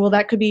thinking, well,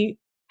 that could be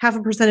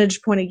 0.5 percentage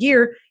point a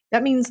year.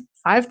 That means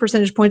 5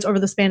 percentage points over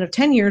the span of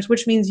 10 years,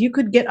 which means you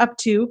could get up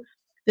to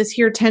this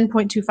here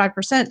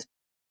 10.25%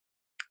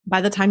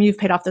 by the time you've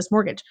paid off this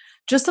mortgage.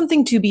 Just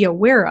something to be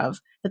aware of,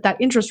 that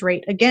interest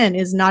rate, again,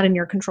 is not in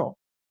your control.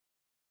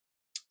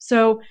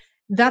 So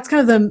that's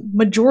kind of the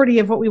majority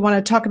of what we want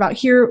to talk about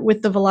here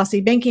with the Velocity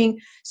Banking.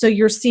 So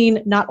you're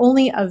seeing not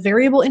only a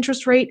variable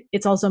interest rate,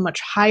 it's also much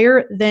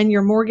higher than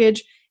your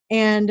mortgage.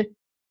 And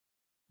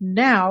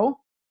now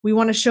we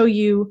want to show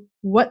you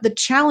what the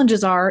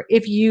challenges are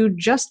if you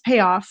just pay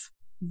off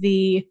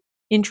the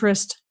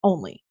interest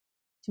only.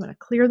 So I'm going to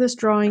clear this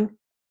drawing.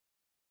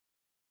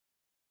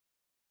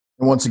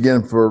 And once again,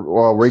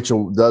 while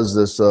Rachel does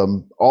this,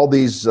 all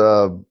these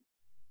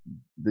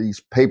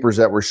papers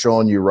that we're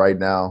showing you right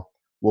now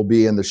will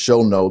be in the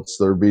show notes.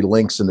 There'll be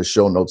links in the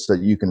show notes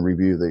that you can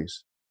review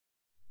these.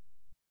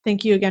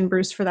 Thank you again,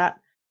 Bruce, for that.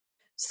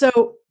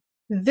 So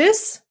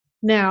this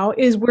now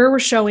is where we're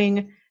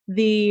showing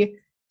the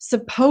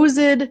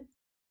supposed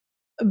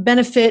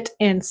benefit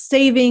and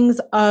savings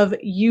of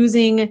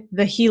using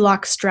the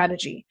HELOC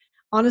strategy.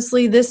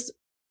 Honestly, this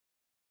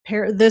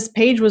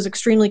page was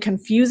extremely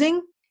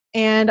confusing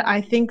And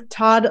I think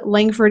Todd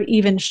Langford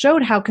even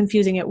showed how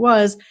confusing it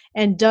was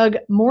and dug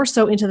more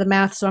so into the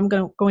math. So I'm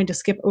going to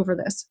skip over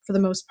this for the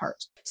most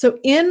part. So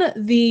in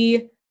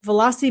the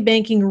Velocity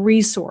Banking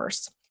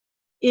resource,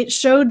 it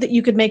showed that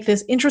you could make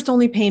this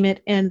interest-only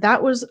payment, and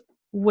that was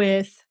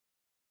with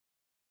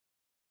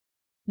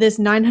this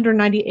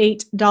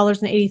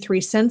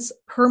 $998.83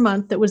 per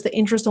month. That was the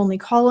interest-only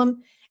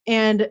column.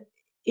 And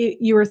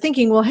you were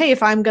thinking, well, hey,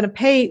 if I'm going to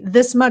pay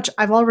this much,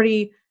 I've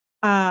already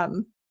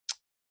I'm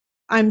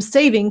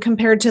saving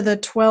compared to the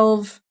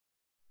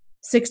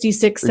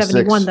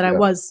 $1,266.71 that I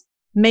was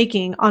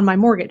making on my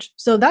mortgage.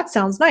 So that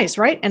sounds nice,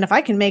 right? And if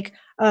I can make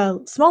a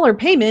smaller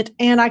payment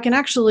and I can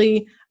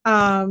actually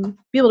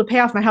be able to pay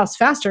off my house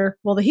faster,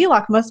 well, the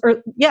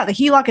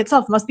HELOC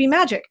itself must be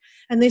magic.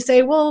 And they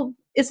say, well,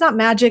 it's not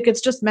magic,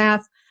 it's just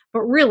math.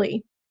 But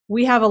really,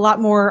 we have a lot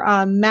more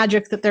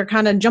magic that they're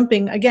kind of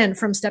jumping, again,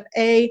 from step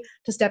A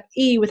to step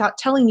E without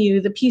telling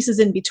you the pieces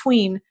in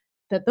between,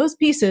 that those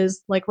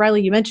pieces, like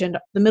Riley, you mentioned,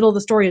 the middle of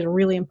the story is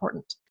really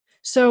important.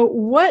 So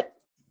what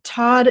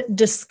Todd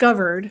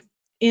discovered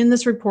in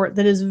this report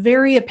that is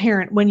very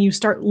apparent when you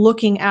start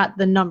looking at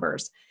the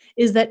numbers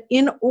is that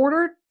in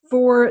order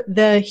for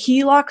the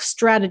HELOC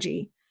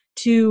strategy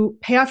to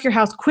pay off your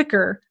house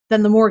quicker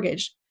than the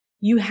mortgage,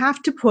 you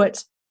have to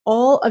put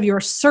all of your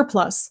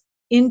surplus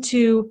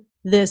into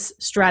this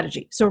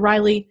strategy. So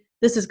Riley,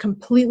 this is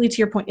completely to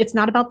your point. It's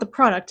not about the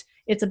product,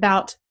 it's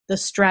about the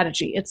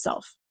strategy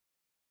itself.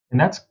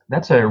 And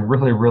that's a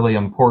really, really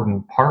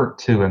important part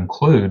to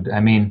include. I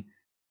mean,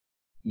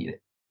 I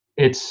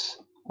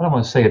don't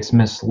want to say it's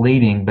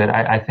misleading, but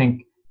I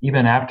think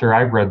even after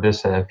I've read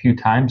this a few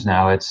times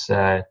now, it's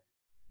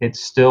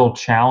still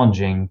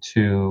challenging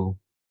to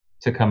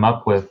come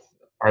up with,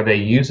 are they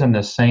using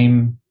the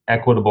same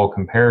equitable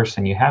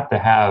comparison? You have to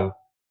have,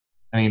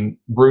 I mean,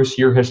 Bruce,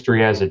 your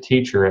history as a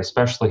teacher,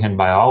 especially in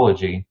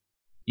biology,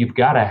 you've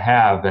got to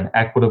have an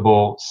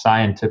equitable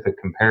scientific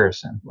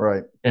comparison.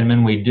 Right. And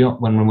when we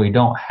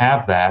don't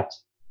have that,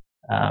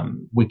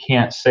 we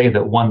can't say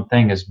that one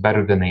thing is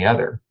better than the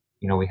other.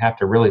 We have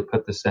to really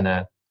put this in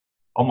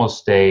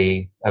almost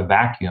a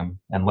vacuum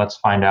and let's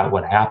find out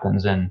what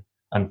happens. And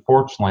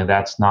unfortunately,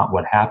 that's not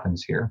what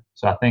happens here.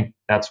 So I think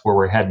that's where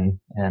we're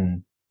heading.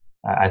 And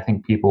I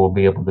think people will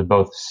be able to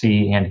both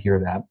see and hear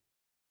that.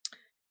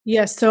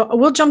 Yes. So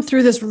we'll jump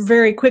through this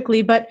very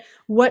quickly, but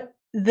what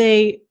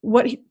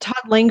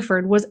Todd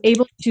Langford was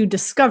able to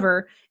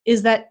discover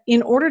is that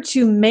in order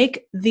to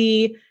make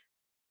the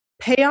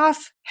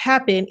payoff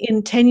happen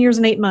in 10 years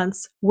and 8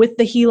 months with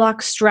the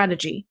HELOC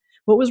strategy,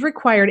 what was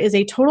required is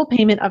a total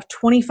payment of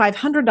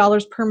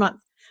 $2,500 per month,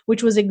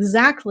 which was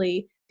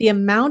exactly the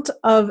amount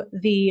of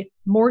the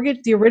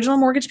original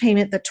mortgage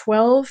payment, the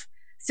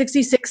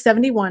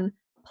 $1,266.71,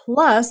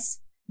 plus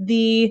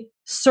the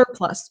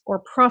surplus or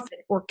profit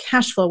or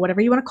cash flow,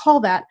 whatever you want to call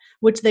that,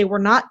 which they were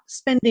not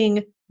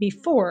spending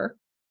before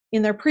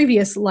in their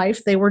previous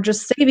life. They were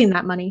just saving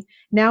that money.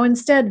 Now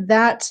instead,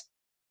 that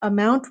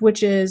amount,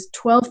 which is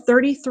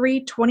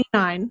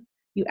 $1,233.29,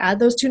 you add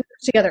those two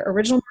numbers together,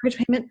 original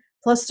mortgage payment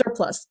plus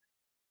surplus,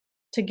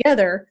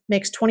 together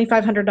makes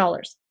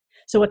 $2,500.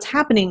 So what's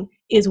happening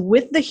is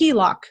with the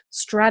HELOC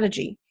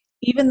strategy,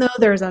 even though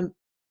there's a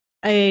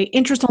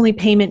interest-only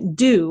payment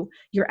due,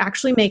 you're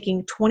actually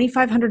making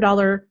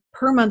 $2,500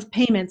 per month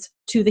payments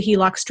to the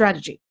HELOC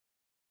strategy.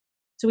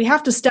 So we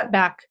have to step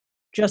back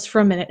just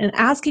for a minute and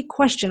ask a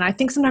question. I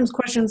think sometimes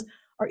questions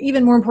are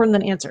even more important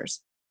than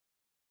answers.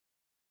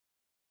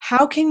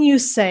 How can you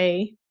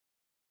say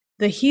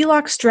the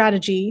HELOC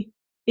strategy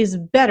is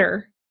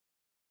better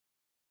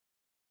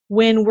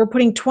when we're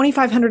putting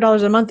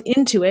 $2,500 a month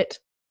into it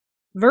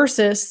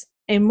versus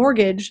a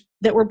mortgage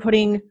that we're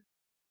putting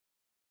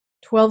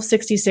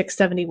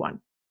 $1,266.71?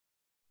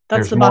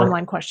 That's the bottom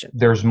line question.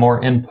 There's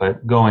more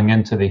input going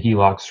into the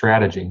HELOC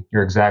strategy.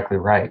 You're exactly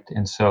right.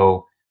 And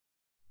so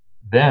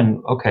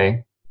then,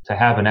 okay, to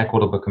have an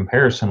equitable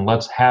comparison,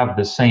 let's have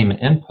the same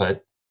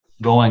input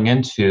going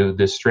into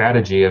the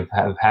strategy of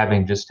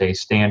having just a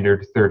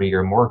standard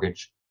 30-year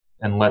mortgage.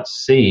 And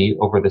let's see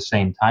over the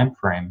same time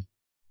frame,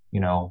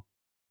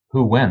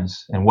 who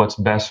wins and what's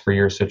best for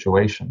your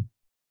situation.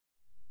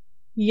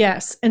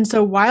 Yes. And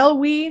so while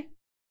we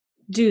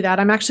do that,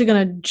 I'm actually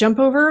going to jump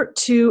over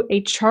to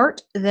a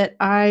chart that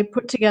I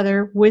put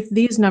together with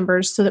these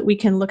numbers so that we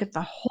can look at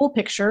the whole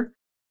picture.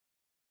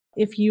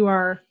 If you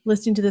are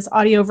listening to this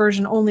audio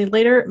version only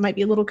later, it might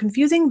be a little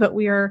confusing, but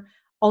we are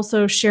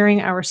also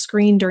sharing our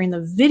screen during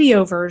the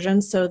video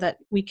version so that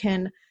we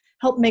can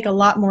help make a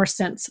lot more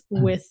sense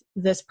with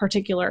this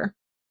particular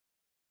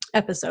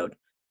episode.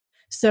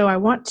 So I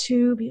want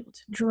to be able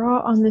to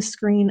draw on this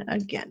screen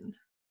again.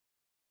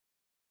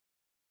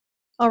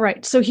 All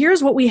right, so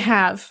here's what we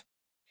have.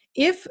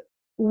 If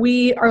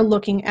we are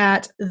looking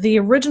at the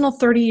original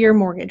 30-year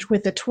mortgage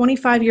with the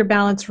 25-year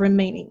balance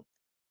remaining,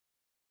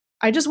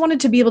 I just wanted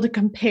to be able to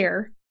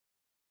compare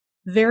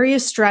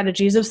various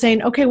strategies of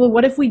saying, okay, well,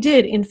 what if we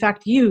did, in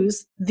fact,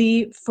 use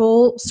the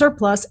full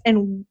surplus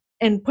and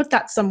put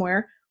that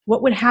somewhere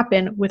what would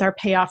happen with our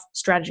payoff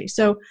strategy.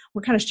 So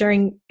we're kind of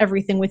sharing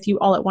everything with you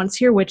all at once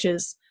here, which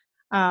is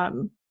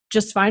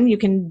just fine. You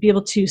can be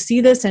able to see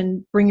this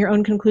and bring your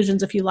own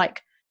conclusions if you like.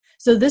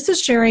 So this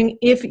is sharing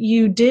if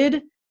you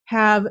did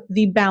have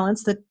the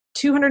balance, the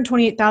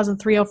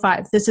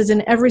 $228,305. This is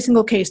in every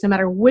single case, no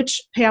matter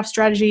which payoff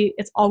strategy,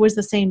 it's always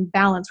the same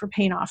balance we're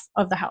paying off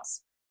of the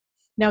house.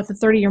 Now with the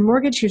 30-year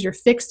mortgage, here's your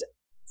fixed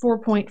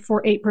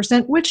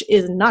 4.48%, which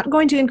is not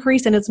going to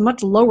increase, and it's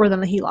much lower than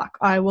the HELOC.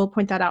 I will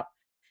point that out.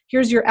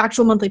 Here's your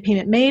actual monthly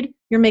payment made.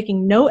 You're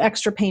making no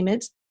extra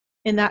payment,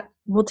 and that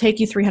will take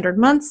you 300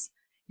 months.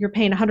 You're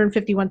paying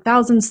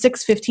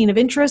 $151,615 of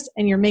interest,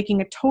 and you're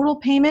making a total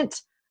payment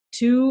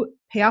to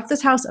pay off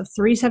this house of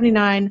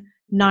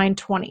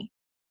 $379,920.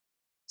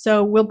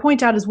 So we'll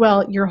point out as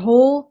well,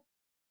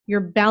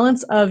 your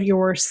balance of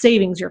your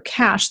savings, your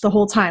cash the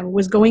whole time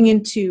was going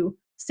into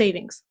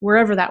savings,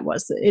 wherever that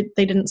was.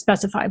 They didn't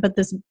specify, but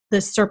this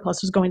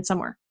surplus was going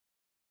somewhere.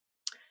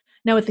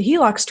 Now with the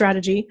HELOC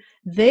strategy,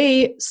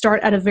 they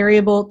start at a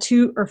variable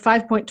 2 or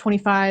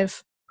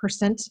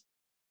 5.25%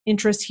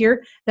 interest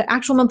here. The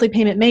actual monthly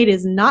payment made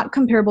is not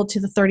comparable to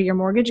the 30-year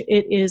mortgage.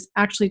 It is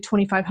actually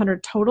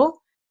 $2,500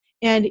 total.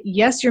 And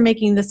yes, you're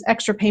making this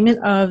extra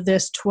payment of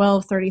this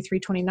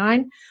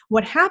 $1,233.29.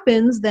 What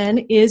happens then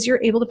is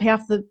you're able to pay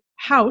off the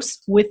house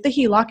with the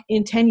HELOC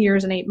in 10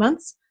 years and 8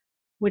 months,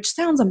 which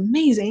sounds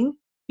amazing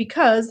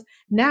because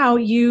now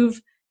you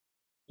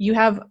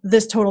have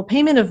this total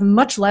payment of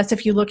much less.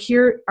 If you look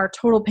here, our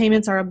total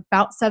payments are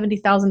about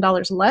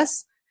 $70,000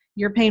 less.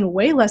 You're paying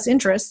way less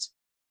interest.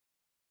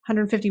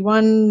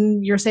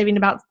 151, you're saving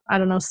about,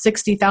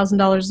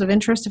 $60,000 of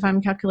interest if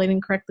I'm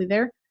calculating correctly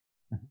there.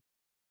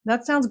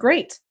 That sounds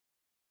great.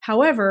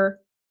 However,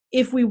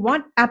 if we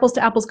want apples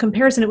to apples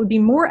comparison, it would be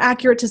more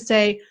accurate to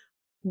say,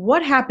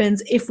 what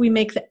happens if we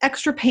make the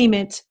extra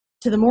payment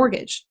to the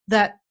mortgage,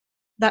 that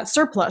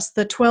surplus,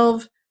 the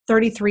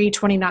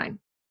 $1,233.29?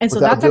 And so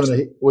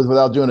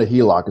without doing a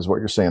HELOC is what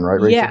you're saying,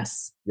 right, Rachel?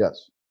 Yes.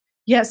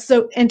 Yes.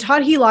 So, and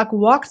Todd Helock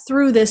walked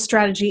through this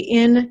strategy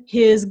in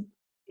his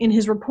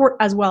report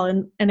as well.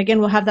 And again,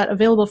 we'll have that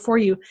available for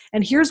you.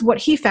 And here's what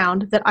he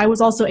found that I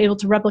was also able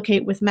to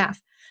replicate with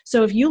math.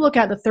 So if you look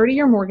at the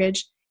 30-year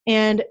mortgage,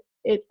 and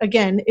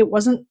it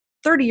wasn't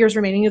 30 years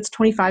remaining, it's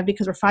 25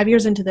 because we're 5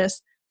 years into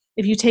this.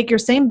 If you take your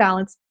same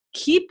balance,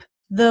 keep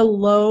the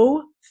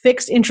low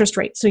fixed interest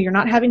rate. So you're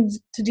not having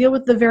to deal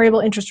with the variable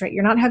interest rate.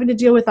 You're not having to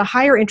deal with a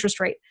higher interest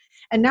rate.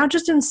 And now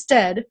just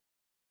instead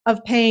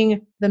of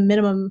paying the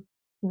minimum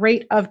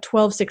rate of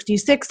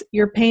 $1,266,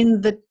 you're paying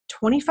the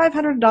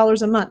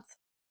 $2,500 a month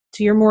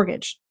to your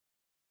mortgage.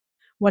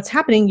 What's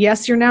happening?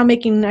 Yes, you're now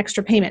making an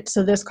extra payment.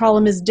 So this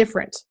column is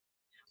different.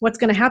 What's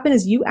going to happen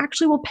is you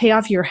actually will pay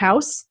off your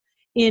house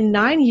in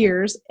 9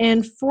 years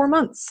and 4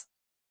 months.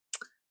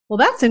 Well,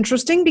 that's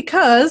interesting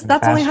because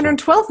that's only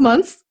 112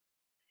 months.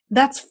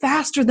 That's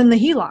faster than the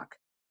HELOC.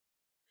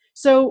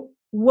 So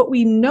what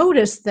we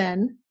notice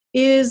then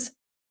is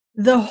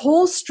the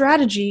whole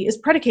strategy is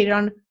predicated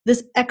on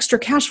this extra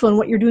cash flow and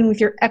what you're doing with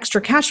your extra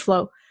cash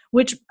flow,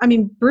 which,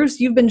 Bruce,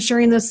 you've been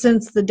sharing this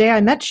since the day I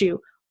met you.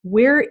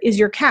 Where is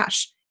your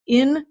cash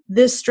in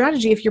this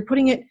strategy? If you're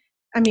putting it,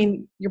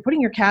 you're putting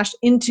your cash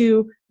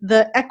into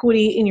the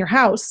equity in your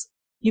house.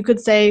 You could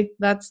say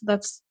that's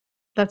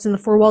in the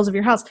four walls of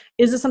your house.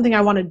 Is this something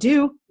I want to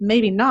do?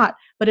 Maybe not.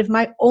 But if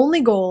my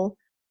only goal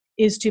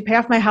is to pay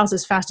off my house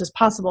as fast as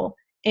possible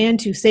and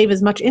to save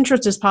as much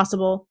interest as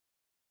possible,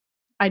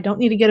 I don't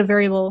need to get a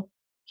variable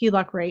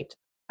HELOC rate.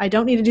 I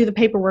don't need to do the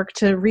paperwork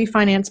to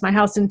refinance my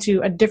house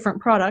into a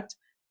different product.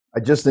 I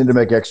just need to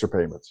make extra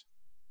payments.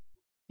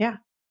 Yeah,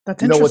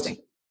 that's interesting.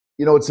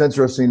 What's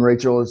interesting,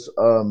 Rachel, is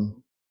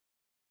I'm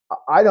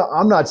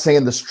not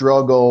saying the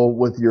struggle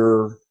with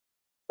your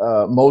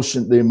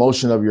the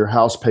emotion of your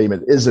house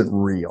payment isn't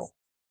real.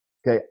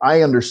 Okay,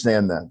 I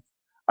understand that.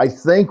 I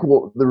think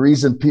the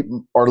reason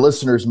our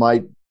listeners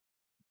might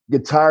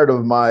get tired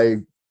of my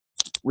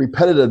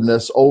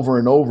repetitiveness over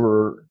and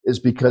over is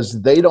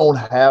because they don't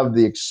have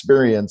the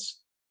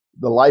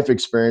life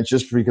experience,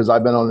 just because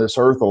I've been on this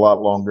earth a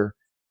lot longer,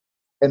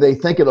 and they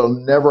think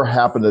it'll never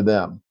happen to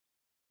them.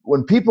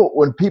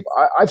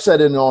 I've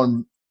said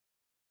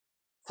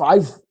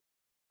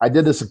I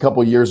did this a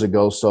couple years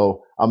ago,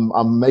 so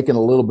I'm making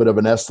a little bit of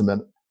an estimate.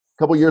 A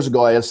couple years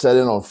ago, I had set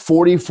in on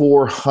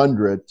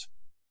 4,400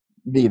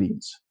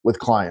 meetings with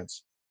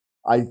clients.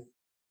 I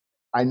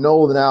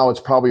know now it's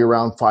probably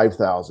around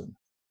 5,000.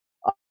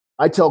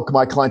 I tell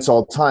my clients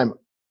all the time,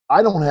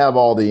 I don't have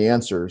all the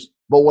answers,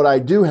 but what I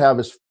do have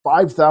is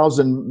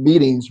 5,000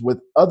 meetings with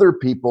other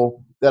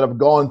people that have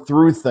gone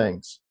through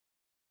things.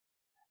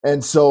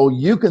 And so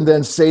you can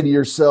then say to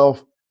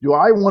yourself, do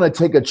I want to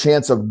take a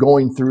chance of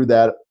going through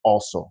that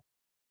also?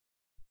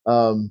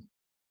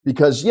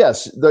 Because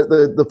yes,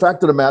 the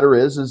fact of the matter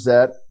is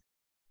that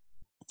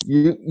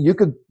you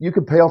could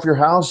pay off your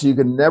house. You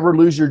can never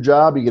lose your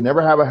job. You can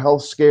never have a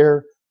health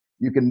scare.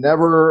 You can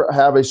never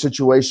have a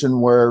situation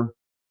where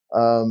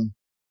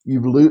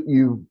you've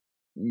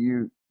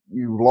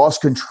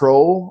lost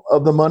control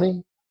of the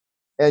money,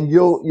 and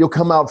you'll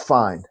come out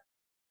fine.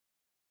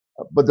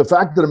 But the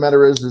fact of the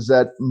matter is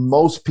that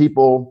most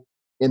people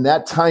in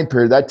that time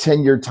period, that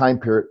 10-year time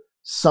period,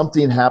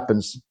 something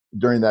happens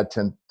during that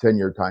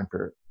 10-year time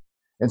period.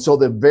 And so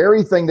the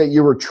very thing that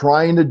you were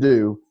trying to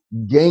do,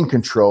 gain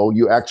control,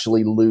 you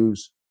actually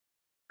lose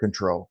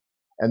control.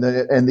 And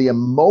the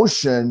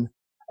emotion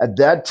at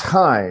that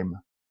time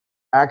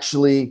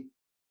actually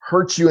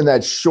hurts you in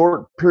that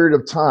short period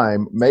of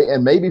time,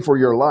 and maybe for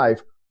your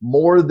life,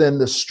 more than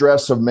the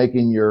stress of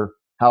making your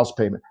house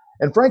payment.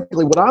 And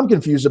frankly, what I'm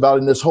confused about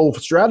in this whole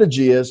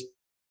strategy is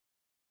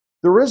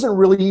there isn't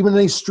really even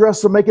any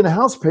stress of making a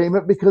house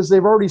payment because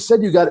they've already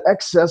said you got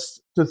excess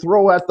to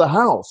throw at the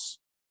house.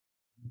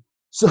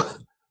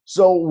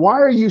 So why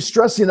are you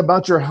stressing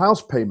about your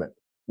house payment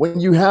when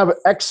you have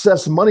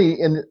excess money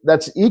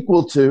that's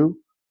equal to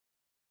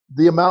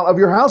the amount of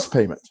your house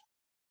payment?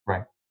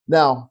 Right.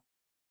 Now,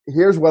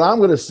 here's what I'm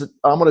going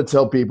to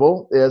tell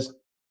people is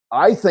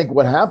I think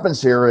what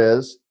happens here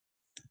is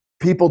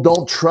people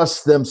don't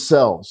trust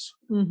themselves.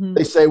 Mm-hmm.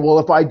 They say, well,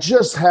 if I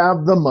just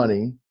have the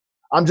money,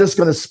 I'm just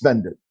going to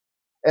spend it.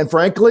 And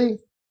frankly,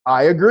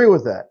 I agree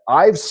with that.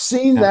 I've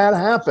seen that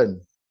happen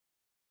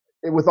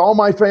with all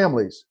my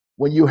families.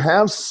 When you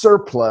have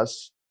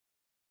surplus,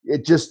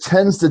 it just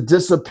tends to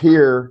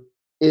disappear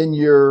in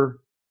your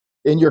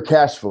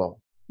cash flow.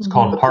 It's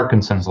called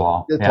Parkinson's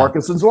law.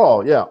 Parkinson's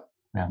law, yeah.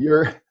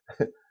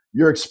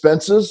 Your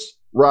expenses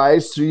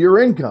rise to your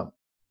income.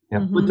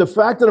 Yep. But the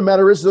fact of the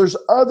matter is there's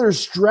other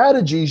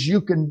strategies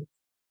you can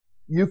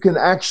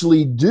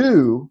actually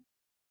do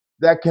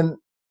that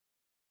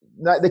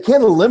they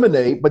can't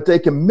eliminate, but they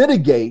can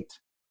mitigate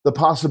the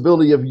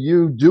possibility of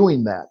you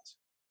doing that.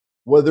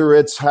 Whether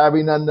it's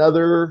having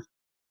another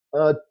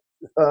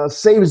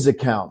savings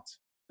account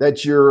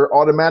that you're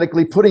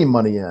automatically putting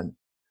money in,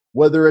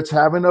 whether it's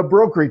having a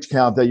brokerage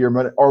account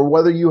that or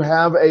whether you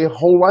have a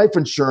whole life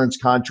insurance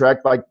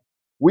contract like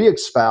we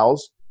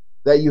espouse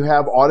that you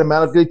have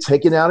automatically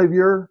taken out of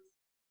your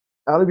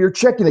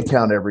checking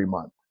account every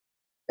month,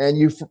 and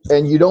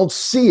you don't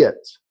see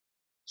it.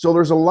 So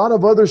there's a lot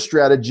of other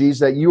strategies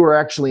that you are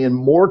actually in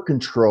more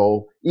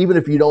control, even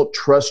if you don't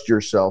trust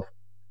yourself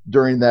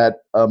during that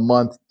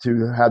month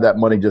to have that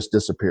money just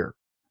disappear.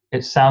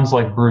 It sounds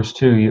like, Bruce,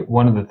 too,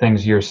 one of the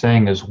things you're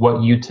saying is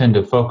what you tend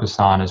to focus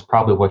on is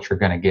probably what you're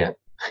going to get.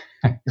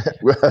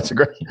 Well, that's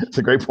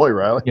a great point,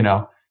 Riley.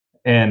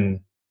 And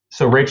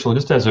so Rachel,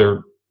 just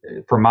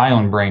for my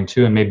own brain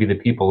too, and maybe the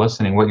people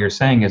listening, what you're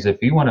saying is if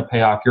you want to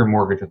pay off your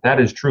mortgage, if that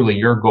is truly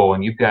your goal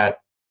and you've got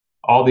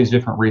all these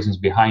different reasons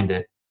behind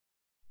it,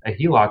 a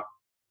HELOC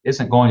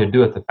isn't going to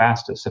do it the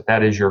fastest if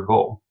that is your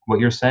goal. What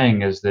you're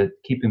saying is that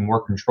keeping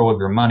more control of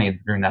your money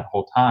during that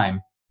whole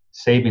time,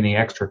 saving the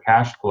extra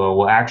cash flow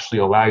will actually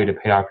allow you to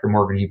pay off your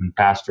mortgage even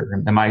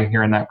faster. Am I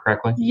hearing that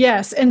correctly?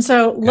 Yes. And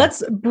so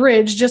let's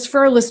bridge just for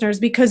our listeners,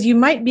 because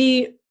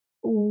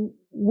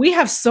we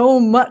have so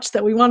much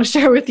that we want to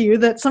share with you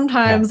that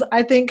sometimes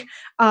I think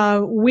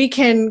we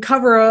can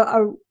cover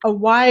a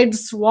wide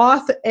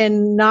swath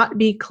and not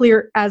be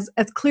clear as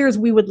clear as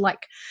we would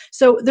like.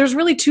 So there's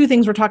really two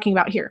things we're talking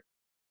about here.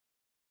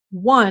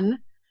 One,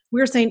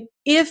 we're saying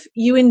if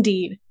you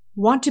indeed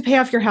want to pay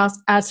off your house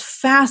as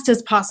fast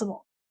as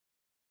possible,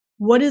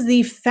 what is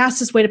the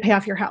fastest way to pay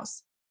off your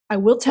house? I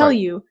will tell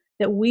you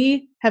that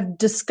we have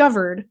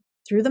discovered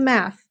through the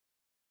math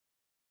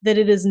that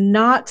it is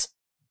not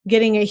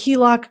getting a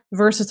HELOC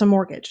versus a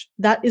mortgage.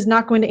 That is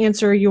not going to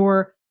answer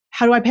your,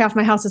 how do I pay off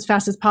my house as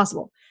fast as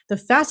possible? The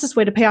fastest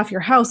way to pay off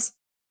your house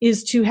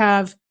is to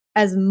have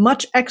as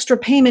much extra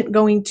payment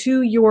going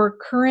to your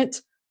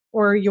current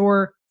or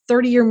your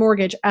 30-year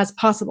mortgage as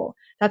possible.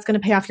 That's going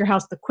to pay off your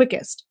house the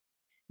quickest.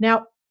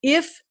 Now,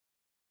 if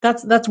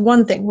that's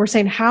one thing, we're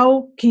saying,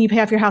 how can you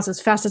pay off your house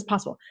as fast as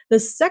possible? The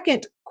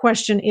second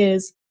question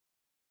is,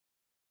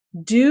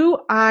 do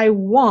I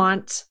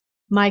want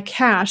my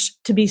cash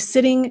to be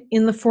sitting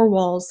in the four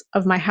walls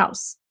of my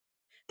house?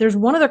 There's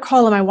one other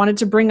column I wanted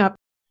to bring up.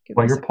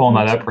 While you're pulling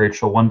that up,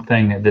 Rachel, one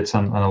thing that's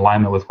in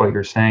alignment with what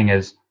you're saying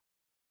is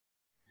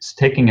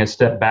taking a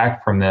step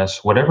back from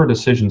this. Whatever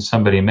decision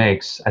somebody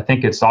makes, I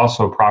think it's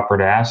also proper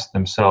to ask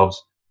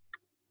themselves,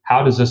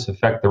 how does this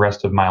affect the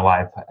rest of my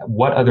life?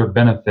 What other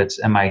benefits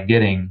am I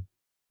getting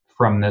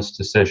from this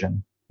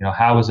decision?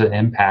 How is it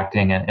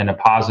impacting in a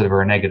positive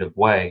or a negative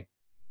way?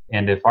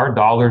 And if our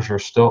dollars are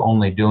still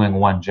only doing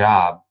one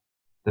job,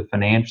 the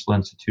financial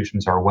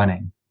institutions are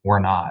winning. We're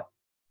not.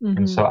 Mm-hmm.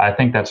 And so I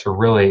think that's a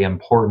really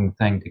important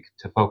thing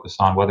to focus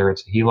on, whether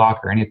it's a HELOC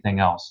or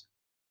anything else.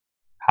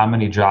 How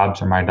many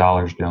jobs are my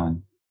dollars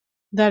doing?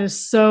 That is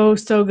so,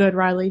 so good,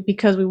 Riley,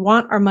 because we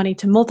want our money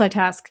to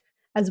multitask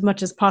as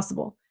much as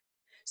possible.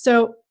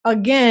 So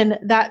again,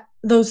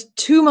 those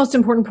two most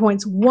important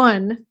points.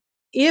 One,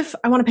 if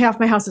I want to pay off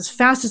my house as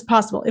fast as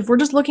possible, if we're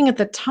just looking at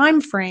the time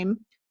frame,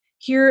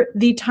 here,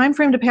 the time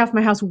frame to pay off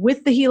my house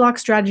with the HELOC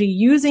strategy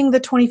using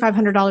the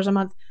 $2,500 a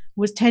month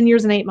was 10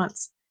 years and 8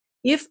 months.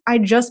 If I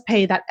just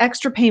pay that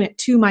extra payment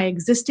to my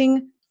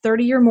existing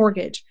 30-year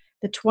mortgage,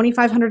 the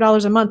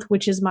 $2,500 a month,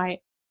 which is my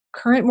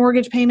current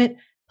mortgage payment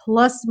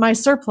plus my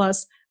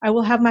surplus, I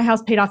will have my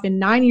house paid off in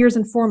 9 years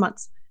and 4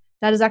 months.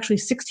 That is actually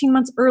 16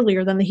 months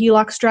earlier than the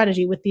HELOC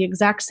strategy with the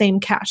exact same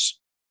cash.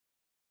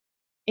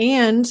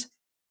 And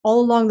all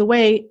along the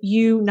way,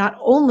 you not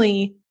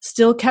only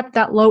still kept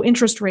that low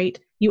interest rate,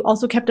 you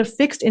also kept a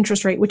fixed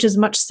interest rate, which is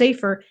much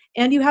safer,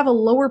 and you have a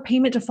lower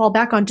payment to fall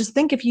back on. Just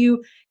think if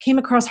you came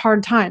across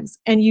hard times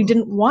and you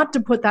didn't want to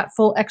put that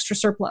full extra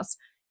surplus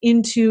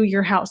into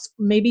your house.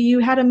 Maybe you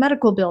had a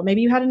medical bill.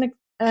 Maybe you had an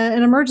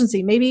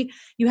emergency. Maybe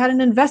you had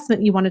an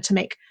investment you wanted to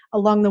make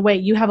along the way.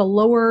 You have a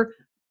lower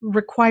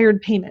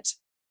required payment.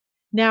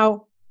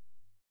 Now,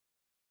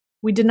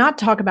 we did not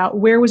talk about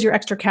where was your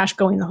extra cash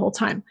going the whole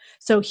time.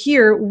 So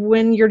here,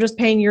 when you're just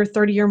paying your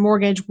 30-year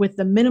mortgage with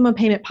the minimum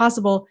payment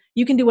possible,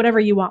 you can do whatever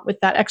you want with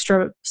that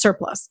extra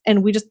surplus.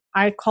 And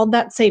I called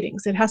that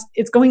savings.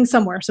 It's going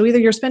somewhere. So either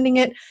you're spending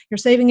it, you're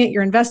saving it,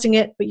 you're investing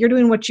it, but you're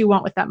doing what you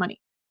want with that money.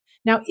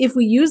 Now, if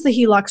we use the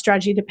HELOC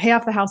strategy to pay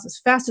off the house as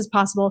fast as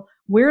possible,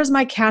 where is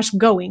my cash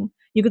going?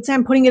 You could say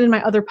I'm putting it in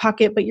my other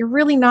pocket, but you're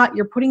really not.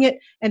 You're putting it,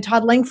 and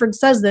Todd Langford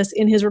says this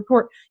in his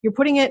report, you're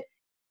putting it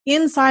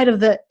inside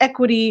of the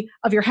equity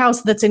of your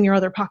house that's in your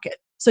other pocket.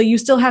 So you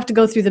still have to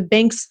go through the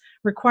bank's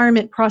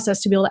requirement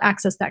process to be able to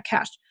access that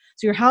cash.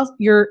 So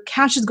your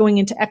cash is going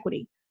into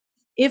equity.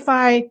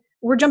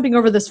 We're jumping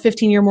over this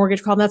 15-year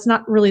mortgage problem. That's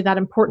not really that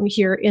important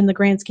here in the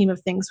grand scheme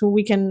of things. So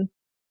we can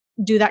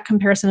do that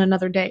comparison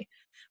another day.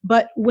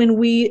 But when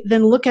we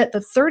then look at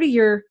the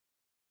 30-year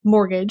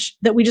mortgage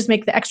that we just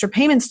make the extra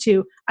payments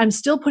to, I'm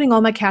still putting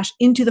all my cash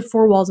into the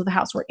four walls of the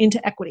house or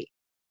into equity.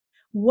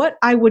 What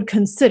I would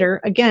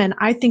consider, again,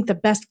 I think the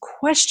best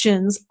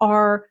questions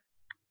are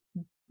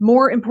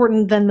more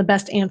important than the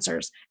best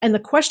answers. And the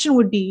question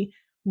would be,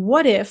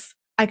 what if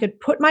I could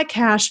put my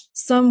cash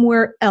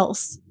somewhere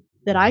else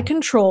that I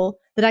control,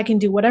 that I can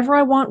do whatever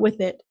I want with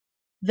it,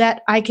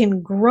 that I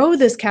can grow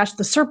this cash,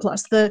 the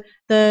surplus, the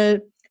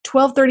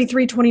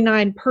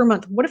 $1233.29 per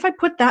month. What if I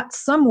put that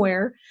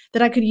somewhere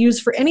that I could use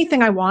for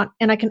anything I want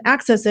and I can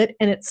access it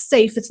and it's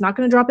safe, it's not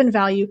going to drop in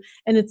value,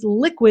 and it's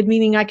liquid,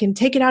 meaning I can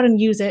take it out and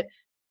use it,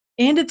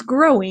 and it's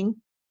growing?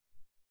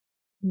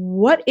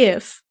 What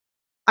if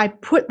I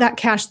put that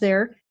cash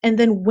there, and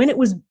then when it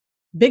was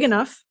big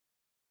enough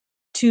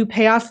to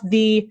pay off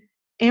the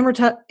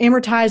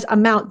amortized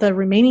amount, the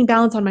remaining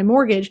balance on my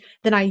mortgage,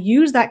 then I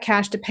use that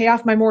cash to pay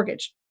off my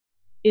mortgage?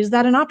 Is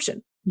that an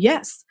option?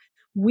 Yes.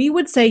 We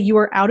would say you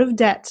are out of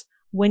debt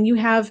when you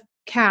have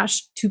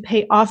cash to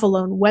pay off a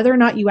loan, whether or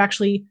not you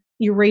actually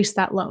erase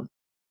that loan.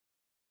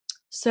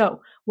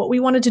 So what we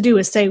wanted to do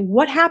is say,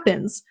 what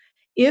happens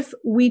if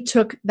we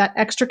took that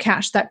extra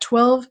cash, that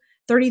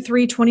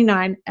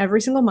 $1233.29 every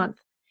single month,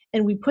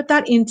 and we put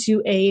that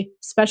into a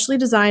specially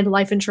designed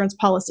life insurance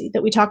policy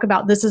that we talk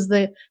about? This is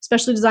the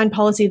specially designed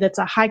policy that's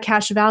a high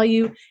cash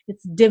value.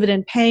 It's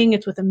dividend paying.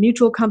 It's with a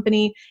mutual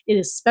company. It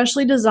is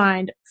specially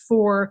designed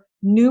for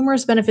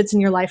numerous benefits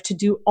in your life to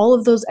do all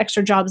of those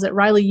extra jobs that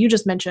Riley, you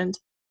just mentioned,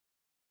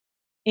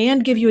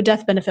 and give you a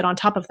death benefit on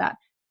top of that.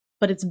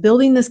 But it's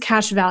building this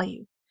cash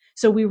value.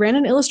 So we ran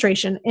an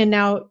illustration, and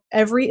now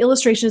every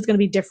illustration is going to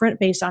be different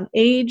based on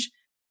age,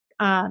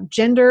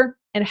 gender,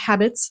 and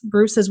habits,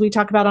 Bruce, as we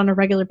talk about on a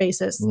regular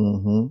basis.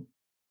 Mm-hmm.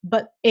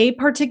 But a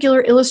particular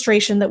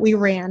illustration that we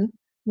ran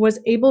was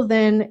able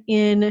then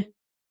in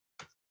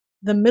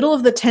the middle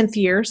of the 10th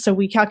year, so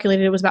we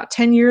calculated it was about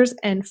 10 years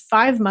and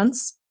 5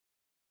 months,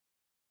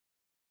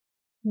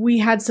 we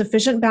had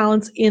sufficient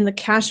balance in the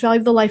cash value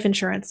of the life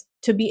insurance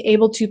to be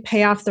able to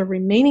pay off the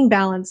remaining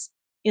balance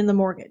in the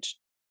mortgage.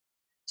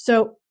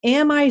 So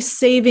am I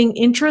saving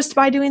interest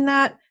by doing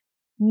that?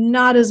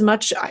 Not as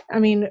much. I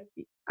mean,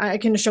 I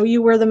can show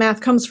you where the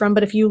math comes from,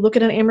 but if you look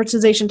at an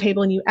amortization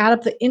table and you add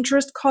up the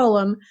interest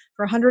column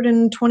for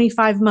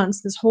 125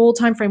 months, this whole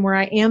time frame where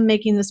I am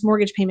making this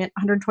mortgage payment,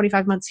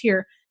 125 months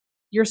here,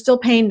 you're still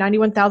paying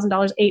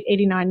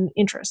 $91,889 in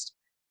interest.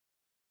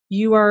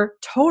 Your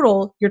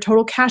total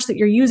cash that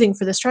you're using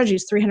for this strategy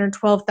is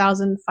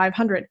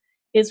 $312,500.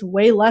 It's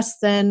way less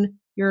than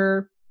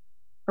your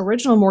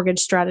original mortgage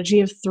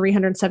strategy of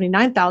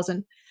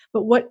 $379,000.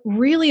 But what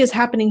really is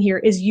happening here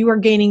is you are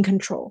gaining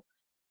control.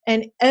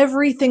 And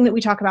everything that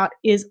we talk about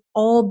is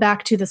all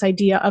back to this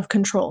idea of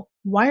control.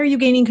 Why are you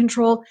gaining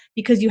control?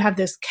 Because you have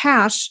this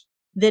cash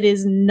that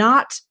is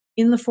not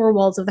in the four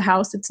walls of the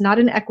house. It's not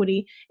in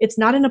equity. It's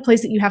not in a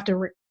place that you have to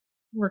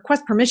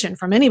request permission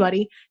from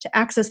anybody to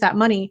access that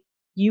money.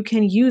 You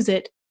can use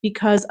it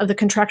because of the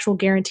contractual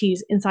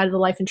guarantees inside of the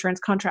life insurance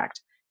contract.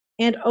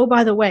 And oh,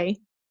 by the way,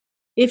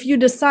 if you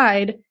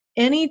decide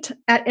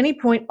at any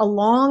point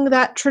along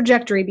that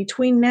trajectory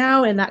between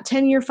now and that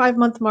 10-year,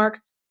 5-month mark,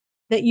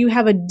 that you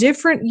have a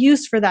different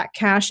use for that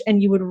cash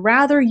and you would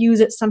rather use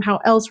it somehow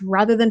else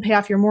rather than pay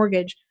off your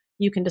mortgage,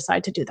 you can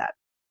decide to do that.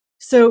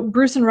 So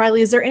Bruce and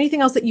Riley, is there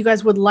anything else that you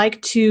guys would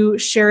like to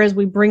share as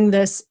we bring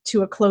this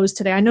to a close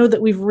today? I know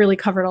that we've really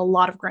covered a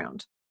lot of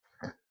ground.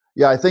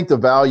 Yeah, I think the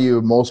value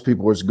of most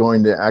people is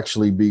going to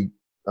actually be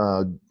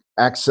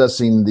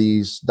accessing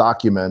these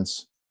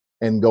documents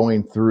and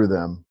going through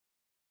them.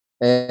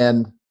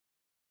 And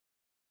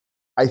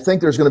I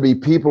think there's going to be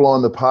people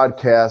on the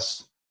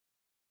podcast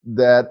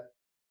that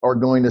are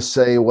going to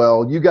say,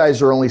 well, you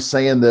guys are only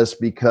saying this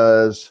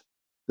because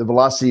the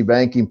Velocity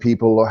Banking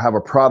people have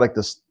a product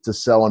to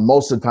sell. And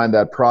most of the time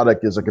that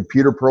product is a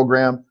computer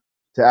program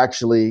to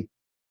actually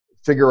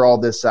figure all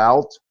this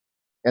out.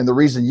 And the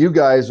reason you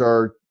guys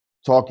are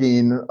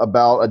talking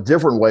about a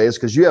different way is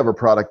because you have a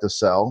product to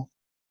sell.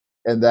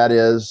 And that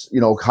is,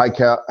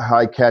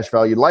 high cash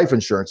value life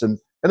insurance. And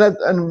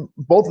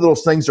both of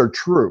those things are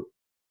true.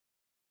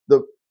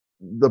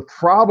 The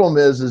problem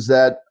is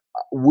that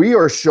we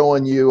are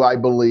showing you, I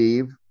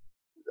believe,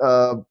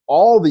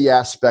 all the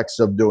aspects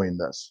of doing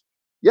this.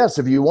 Yes,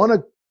 if you want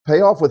to pay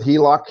off with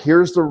HELOC,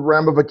 here's the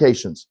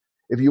ramifications.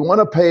 If you want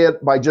to pay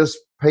it by just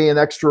paying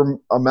extra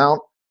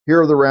amount,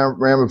 here are the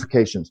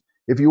ramifications.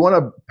 If you want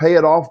to pay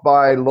it off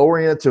by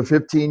lowering it to a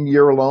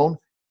 15-year loan,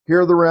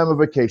 here are the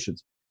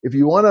ramifications. If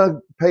you want to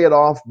pay it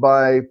off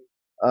by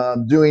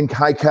doing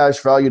high cash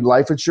valued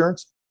life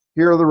insurance,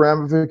 here are the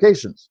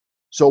ramifications.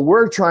 So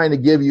we're trying to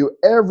give you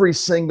every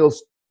single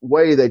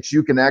way that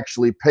you can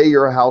actually pay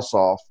your house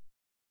off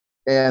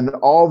and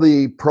all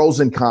the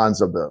pros and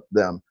cons of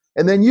them.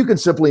 And then you can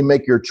simply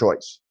make your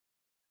choice.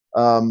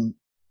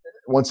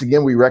 Once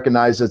again, we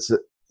recognize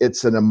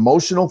it's an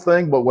emotional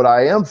thing, but what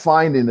I am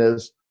finding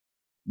is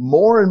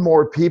more and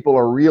more people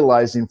are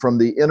realizing from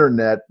the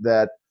internet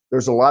that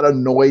there's a lot of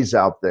noise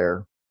out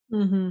there.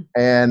 Mm-hmm.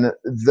 And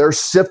they're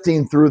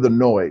sifting through the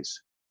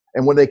noise.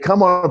 And when they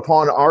come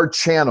upon our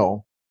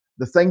channel,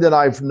 the thing that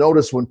I've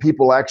noticed when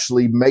people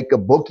actually make a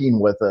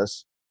booking with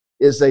us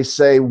is they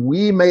say,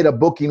 we made a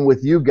booking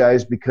with you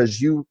guys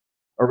because you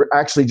are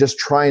actually just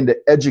trying to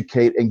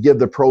educate and give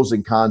the pros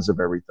and cons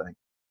of everything.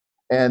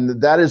 And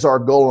that is our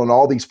goal in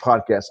all these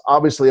podcasts.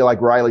 Obviously,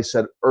 like Riley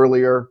said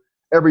earlier,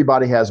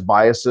 everybody has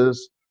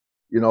biases.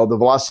 The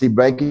Velocity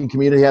Banking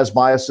community has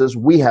biases.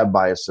 We have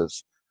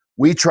biases.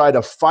 We try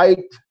to fight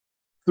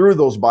through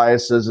those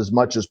biases as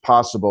much as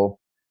possible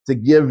to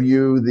give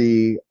you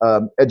the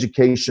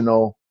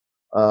educational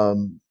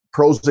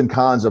pros and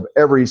cons of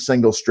every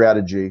single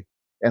strategy.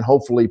 And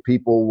hopefully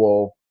people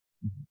will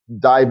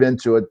dive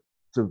into it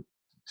to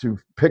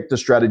pick the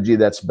strategy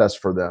that's best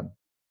for them.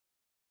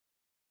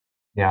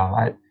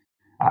 Yeah,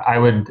 I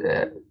would,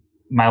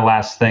 my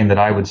last thing that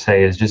I would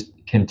say is just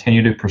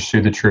continue to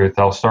pursue the truth.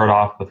 I'll start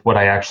off with what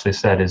I actually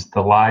said is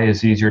the lie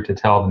is easier to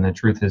tell than the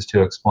truth is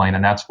to explain.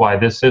 And that's why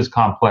this is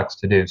complex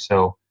to do.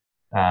 So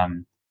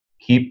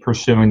keep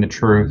pursuing the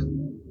truth.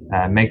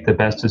 Make the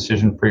best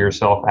decision for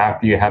yourself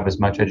after you have as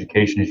much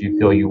education as you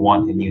feel you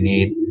want and you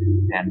need.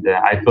 And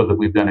I feel that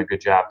we've done a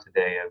good job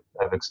today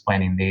of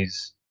explaining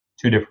these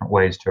two different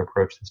ways to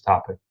approach this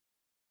topic.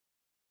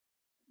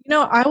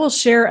 I will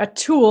share a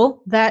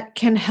tool that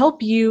can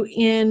help you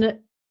in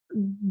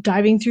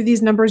diving through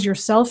these numbers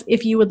yourself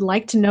if you would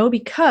like to know,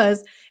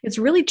 because it's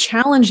really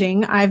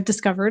challenging, I've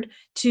discovered,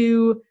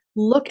 to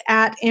look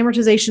at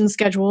amortization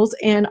schedules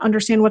and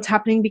understand what's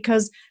happening,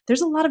 because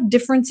there's a lot of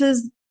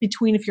differences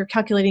between if you're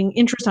calculating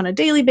interest on a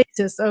daily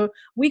basis, a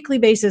weekly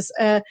basis,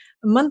 a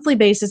monthly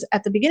basis,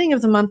 at the beginning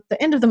of the month, the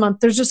end of the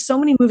month. There's just so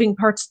many moving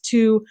parts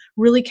to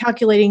really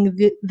calculating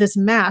this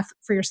math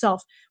for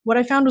yourself. What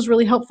I found was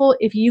really helpful,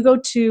 if you go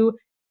to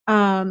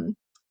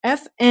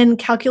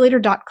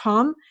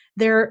fncalculator.com,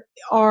 there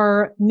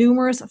are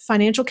numerous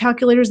financial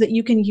calculators that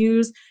you can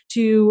use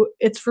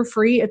it's for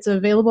free. It's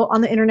available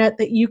on the internet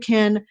that you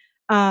can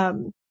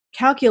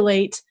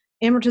calculate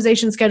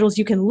amortization schedules.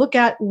 You can look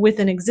at with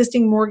an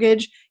existing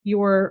mortgage,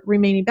 your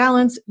remaining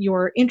balance,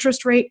 your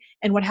interest rate,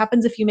 and what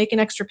happens if you make an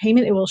extra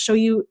payment. It will show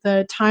you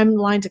the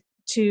timeline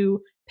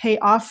to pay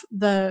off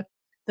the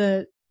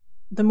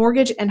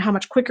mortgage and how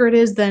much quicker it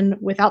is than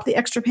without the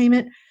extra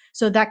payment.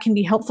 So that can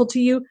be helpful to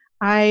you.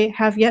 I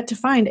have yet to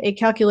find a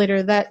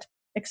calculator that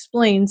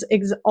explains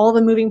all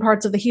the moving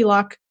parts of the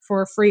HELOC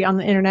for free on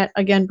the internet.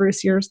 Again,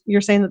 Bruce, you're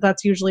saying that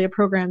that's usually a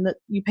program that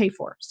you pay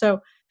for.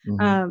 So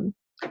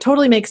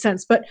totally makes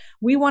sense. But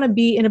we want to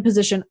be in a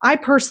position, I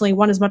personally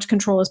want as much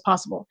control as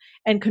possible.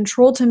 And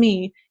control to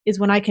me is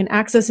when I can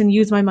access and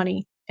use my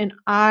money and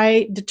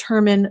I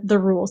determine the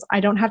rules.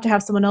 I don't have to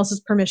have someone else's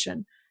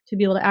permission to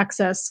be able to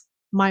access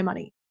my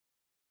money.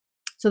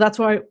 So that's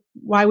why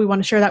we want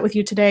to share that with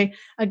you today.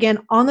 Again,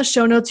 on the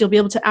show notes, you'll be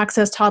able to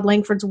access Todd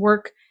Langford's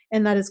work,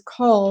 and that is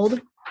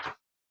called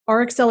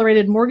Are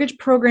Accelerated Mortgage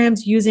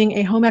Programs Using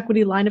a Home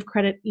Equity Line of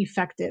Credit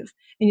Effective?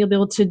 And you'll be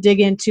able to dig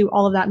into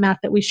all of that math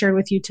that we shared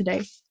with you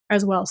today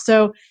as well.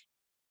 So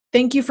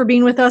thank you for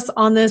being with us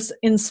on this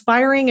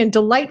inspiring and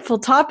delightful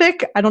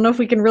topic. I don't know if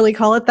we can really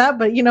call it that,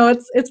 but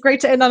it's great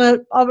to end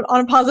on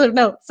a positive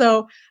note.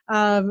 So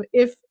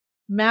if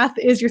math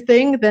is your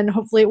thing, then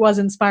hopefully it was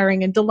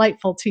inspiring and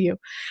delightful to you.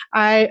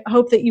 I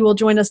hope that you will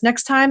join us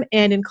next time.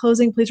 And in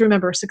closing, please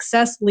remember,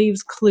 success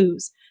leaves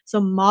clues. So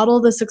model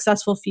the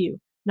successful few,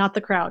 not the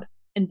crowd,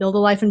 and build a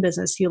life and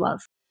business you love.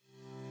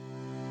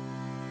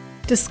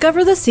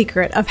 Discover the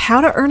secret of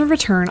how to earn a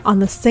return on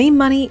the same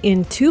money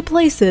in two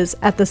places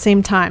at the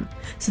same time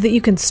so that you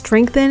can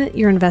strengthen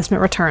your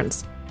investment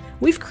returns.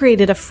 We've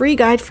created a free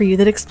guide for you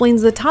that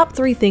explains the top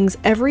 3 things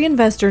every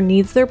investor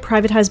needs their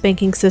privatized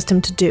banking system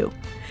to do.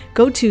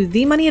 Go to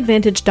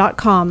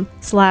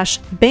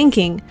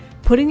themoneyadvantage.com/banking,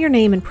 put in your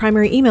name and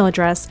primary email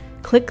address,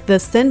 click the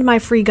Send My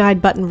Free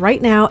Guide button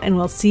right now, and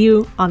we'll see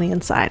you on the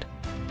inside.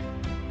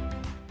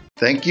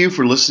 Thank you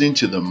for listening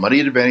to the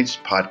Money Advantage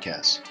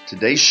podcast.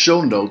 Today's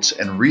show notes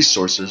and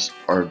resources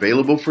are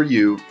available for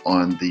you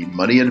on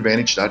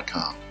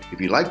themoneyadvantage.com. If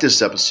you like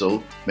this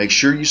episode, make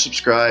sure you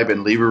subscribe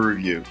and leave a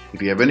review.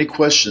 If you have any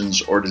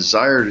questions or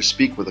desire to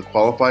speak with a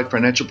qualified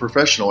financial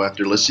professional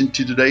after listening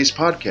to today's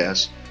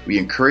podcast, we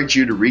encourage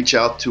you to reach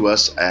out to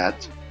us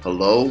at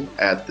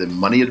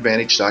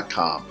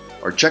hello@themoneyadvantage.com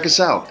or check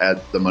us out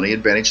at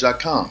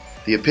themoneyadvantage.com.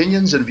 The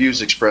opinions and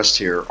views expressed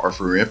here are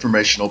for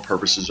informational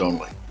purposes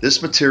only.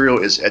 This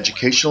material is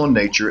educational in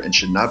nature and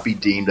should not be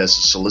deemed as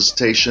a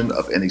solicitation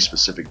of any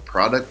specific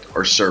product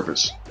or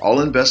service. All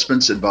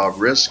investments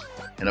involve risk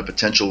and a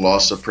potential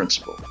loss of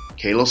principal.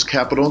 Kalos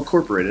Capital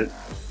Incorporated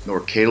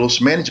nor Kalos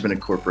Management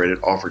Incorporated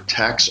offer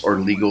tax or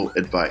legal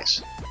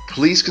advice.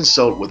 Please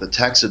consult with a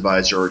tax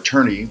advisor or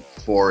attorney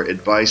for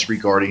advice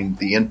regarding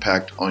the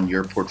impact on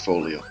your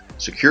portfolio.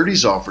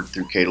 Securities offered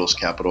through Kalos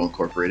Capital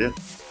Incorporated,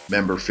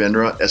 member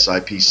FINRA,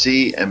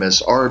 SIPC,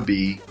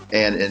 MSRB,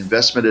 and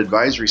investment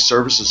advisory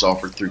services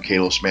offered through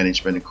Kalos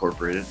Management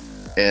Incorporated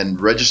and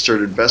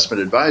registered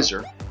investment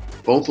advisor,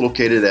 both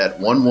located at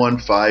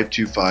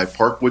 11525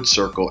 Parkwood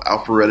Circle,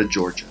 Alpharetta,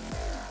 Georgia.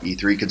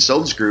 E3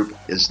 Consultants Group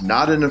is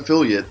not an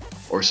affiliate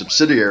or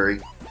subsidiary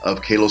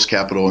of Kalos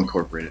Capital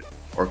Incorporated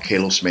or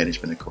Kalos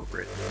Management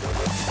Incorporated.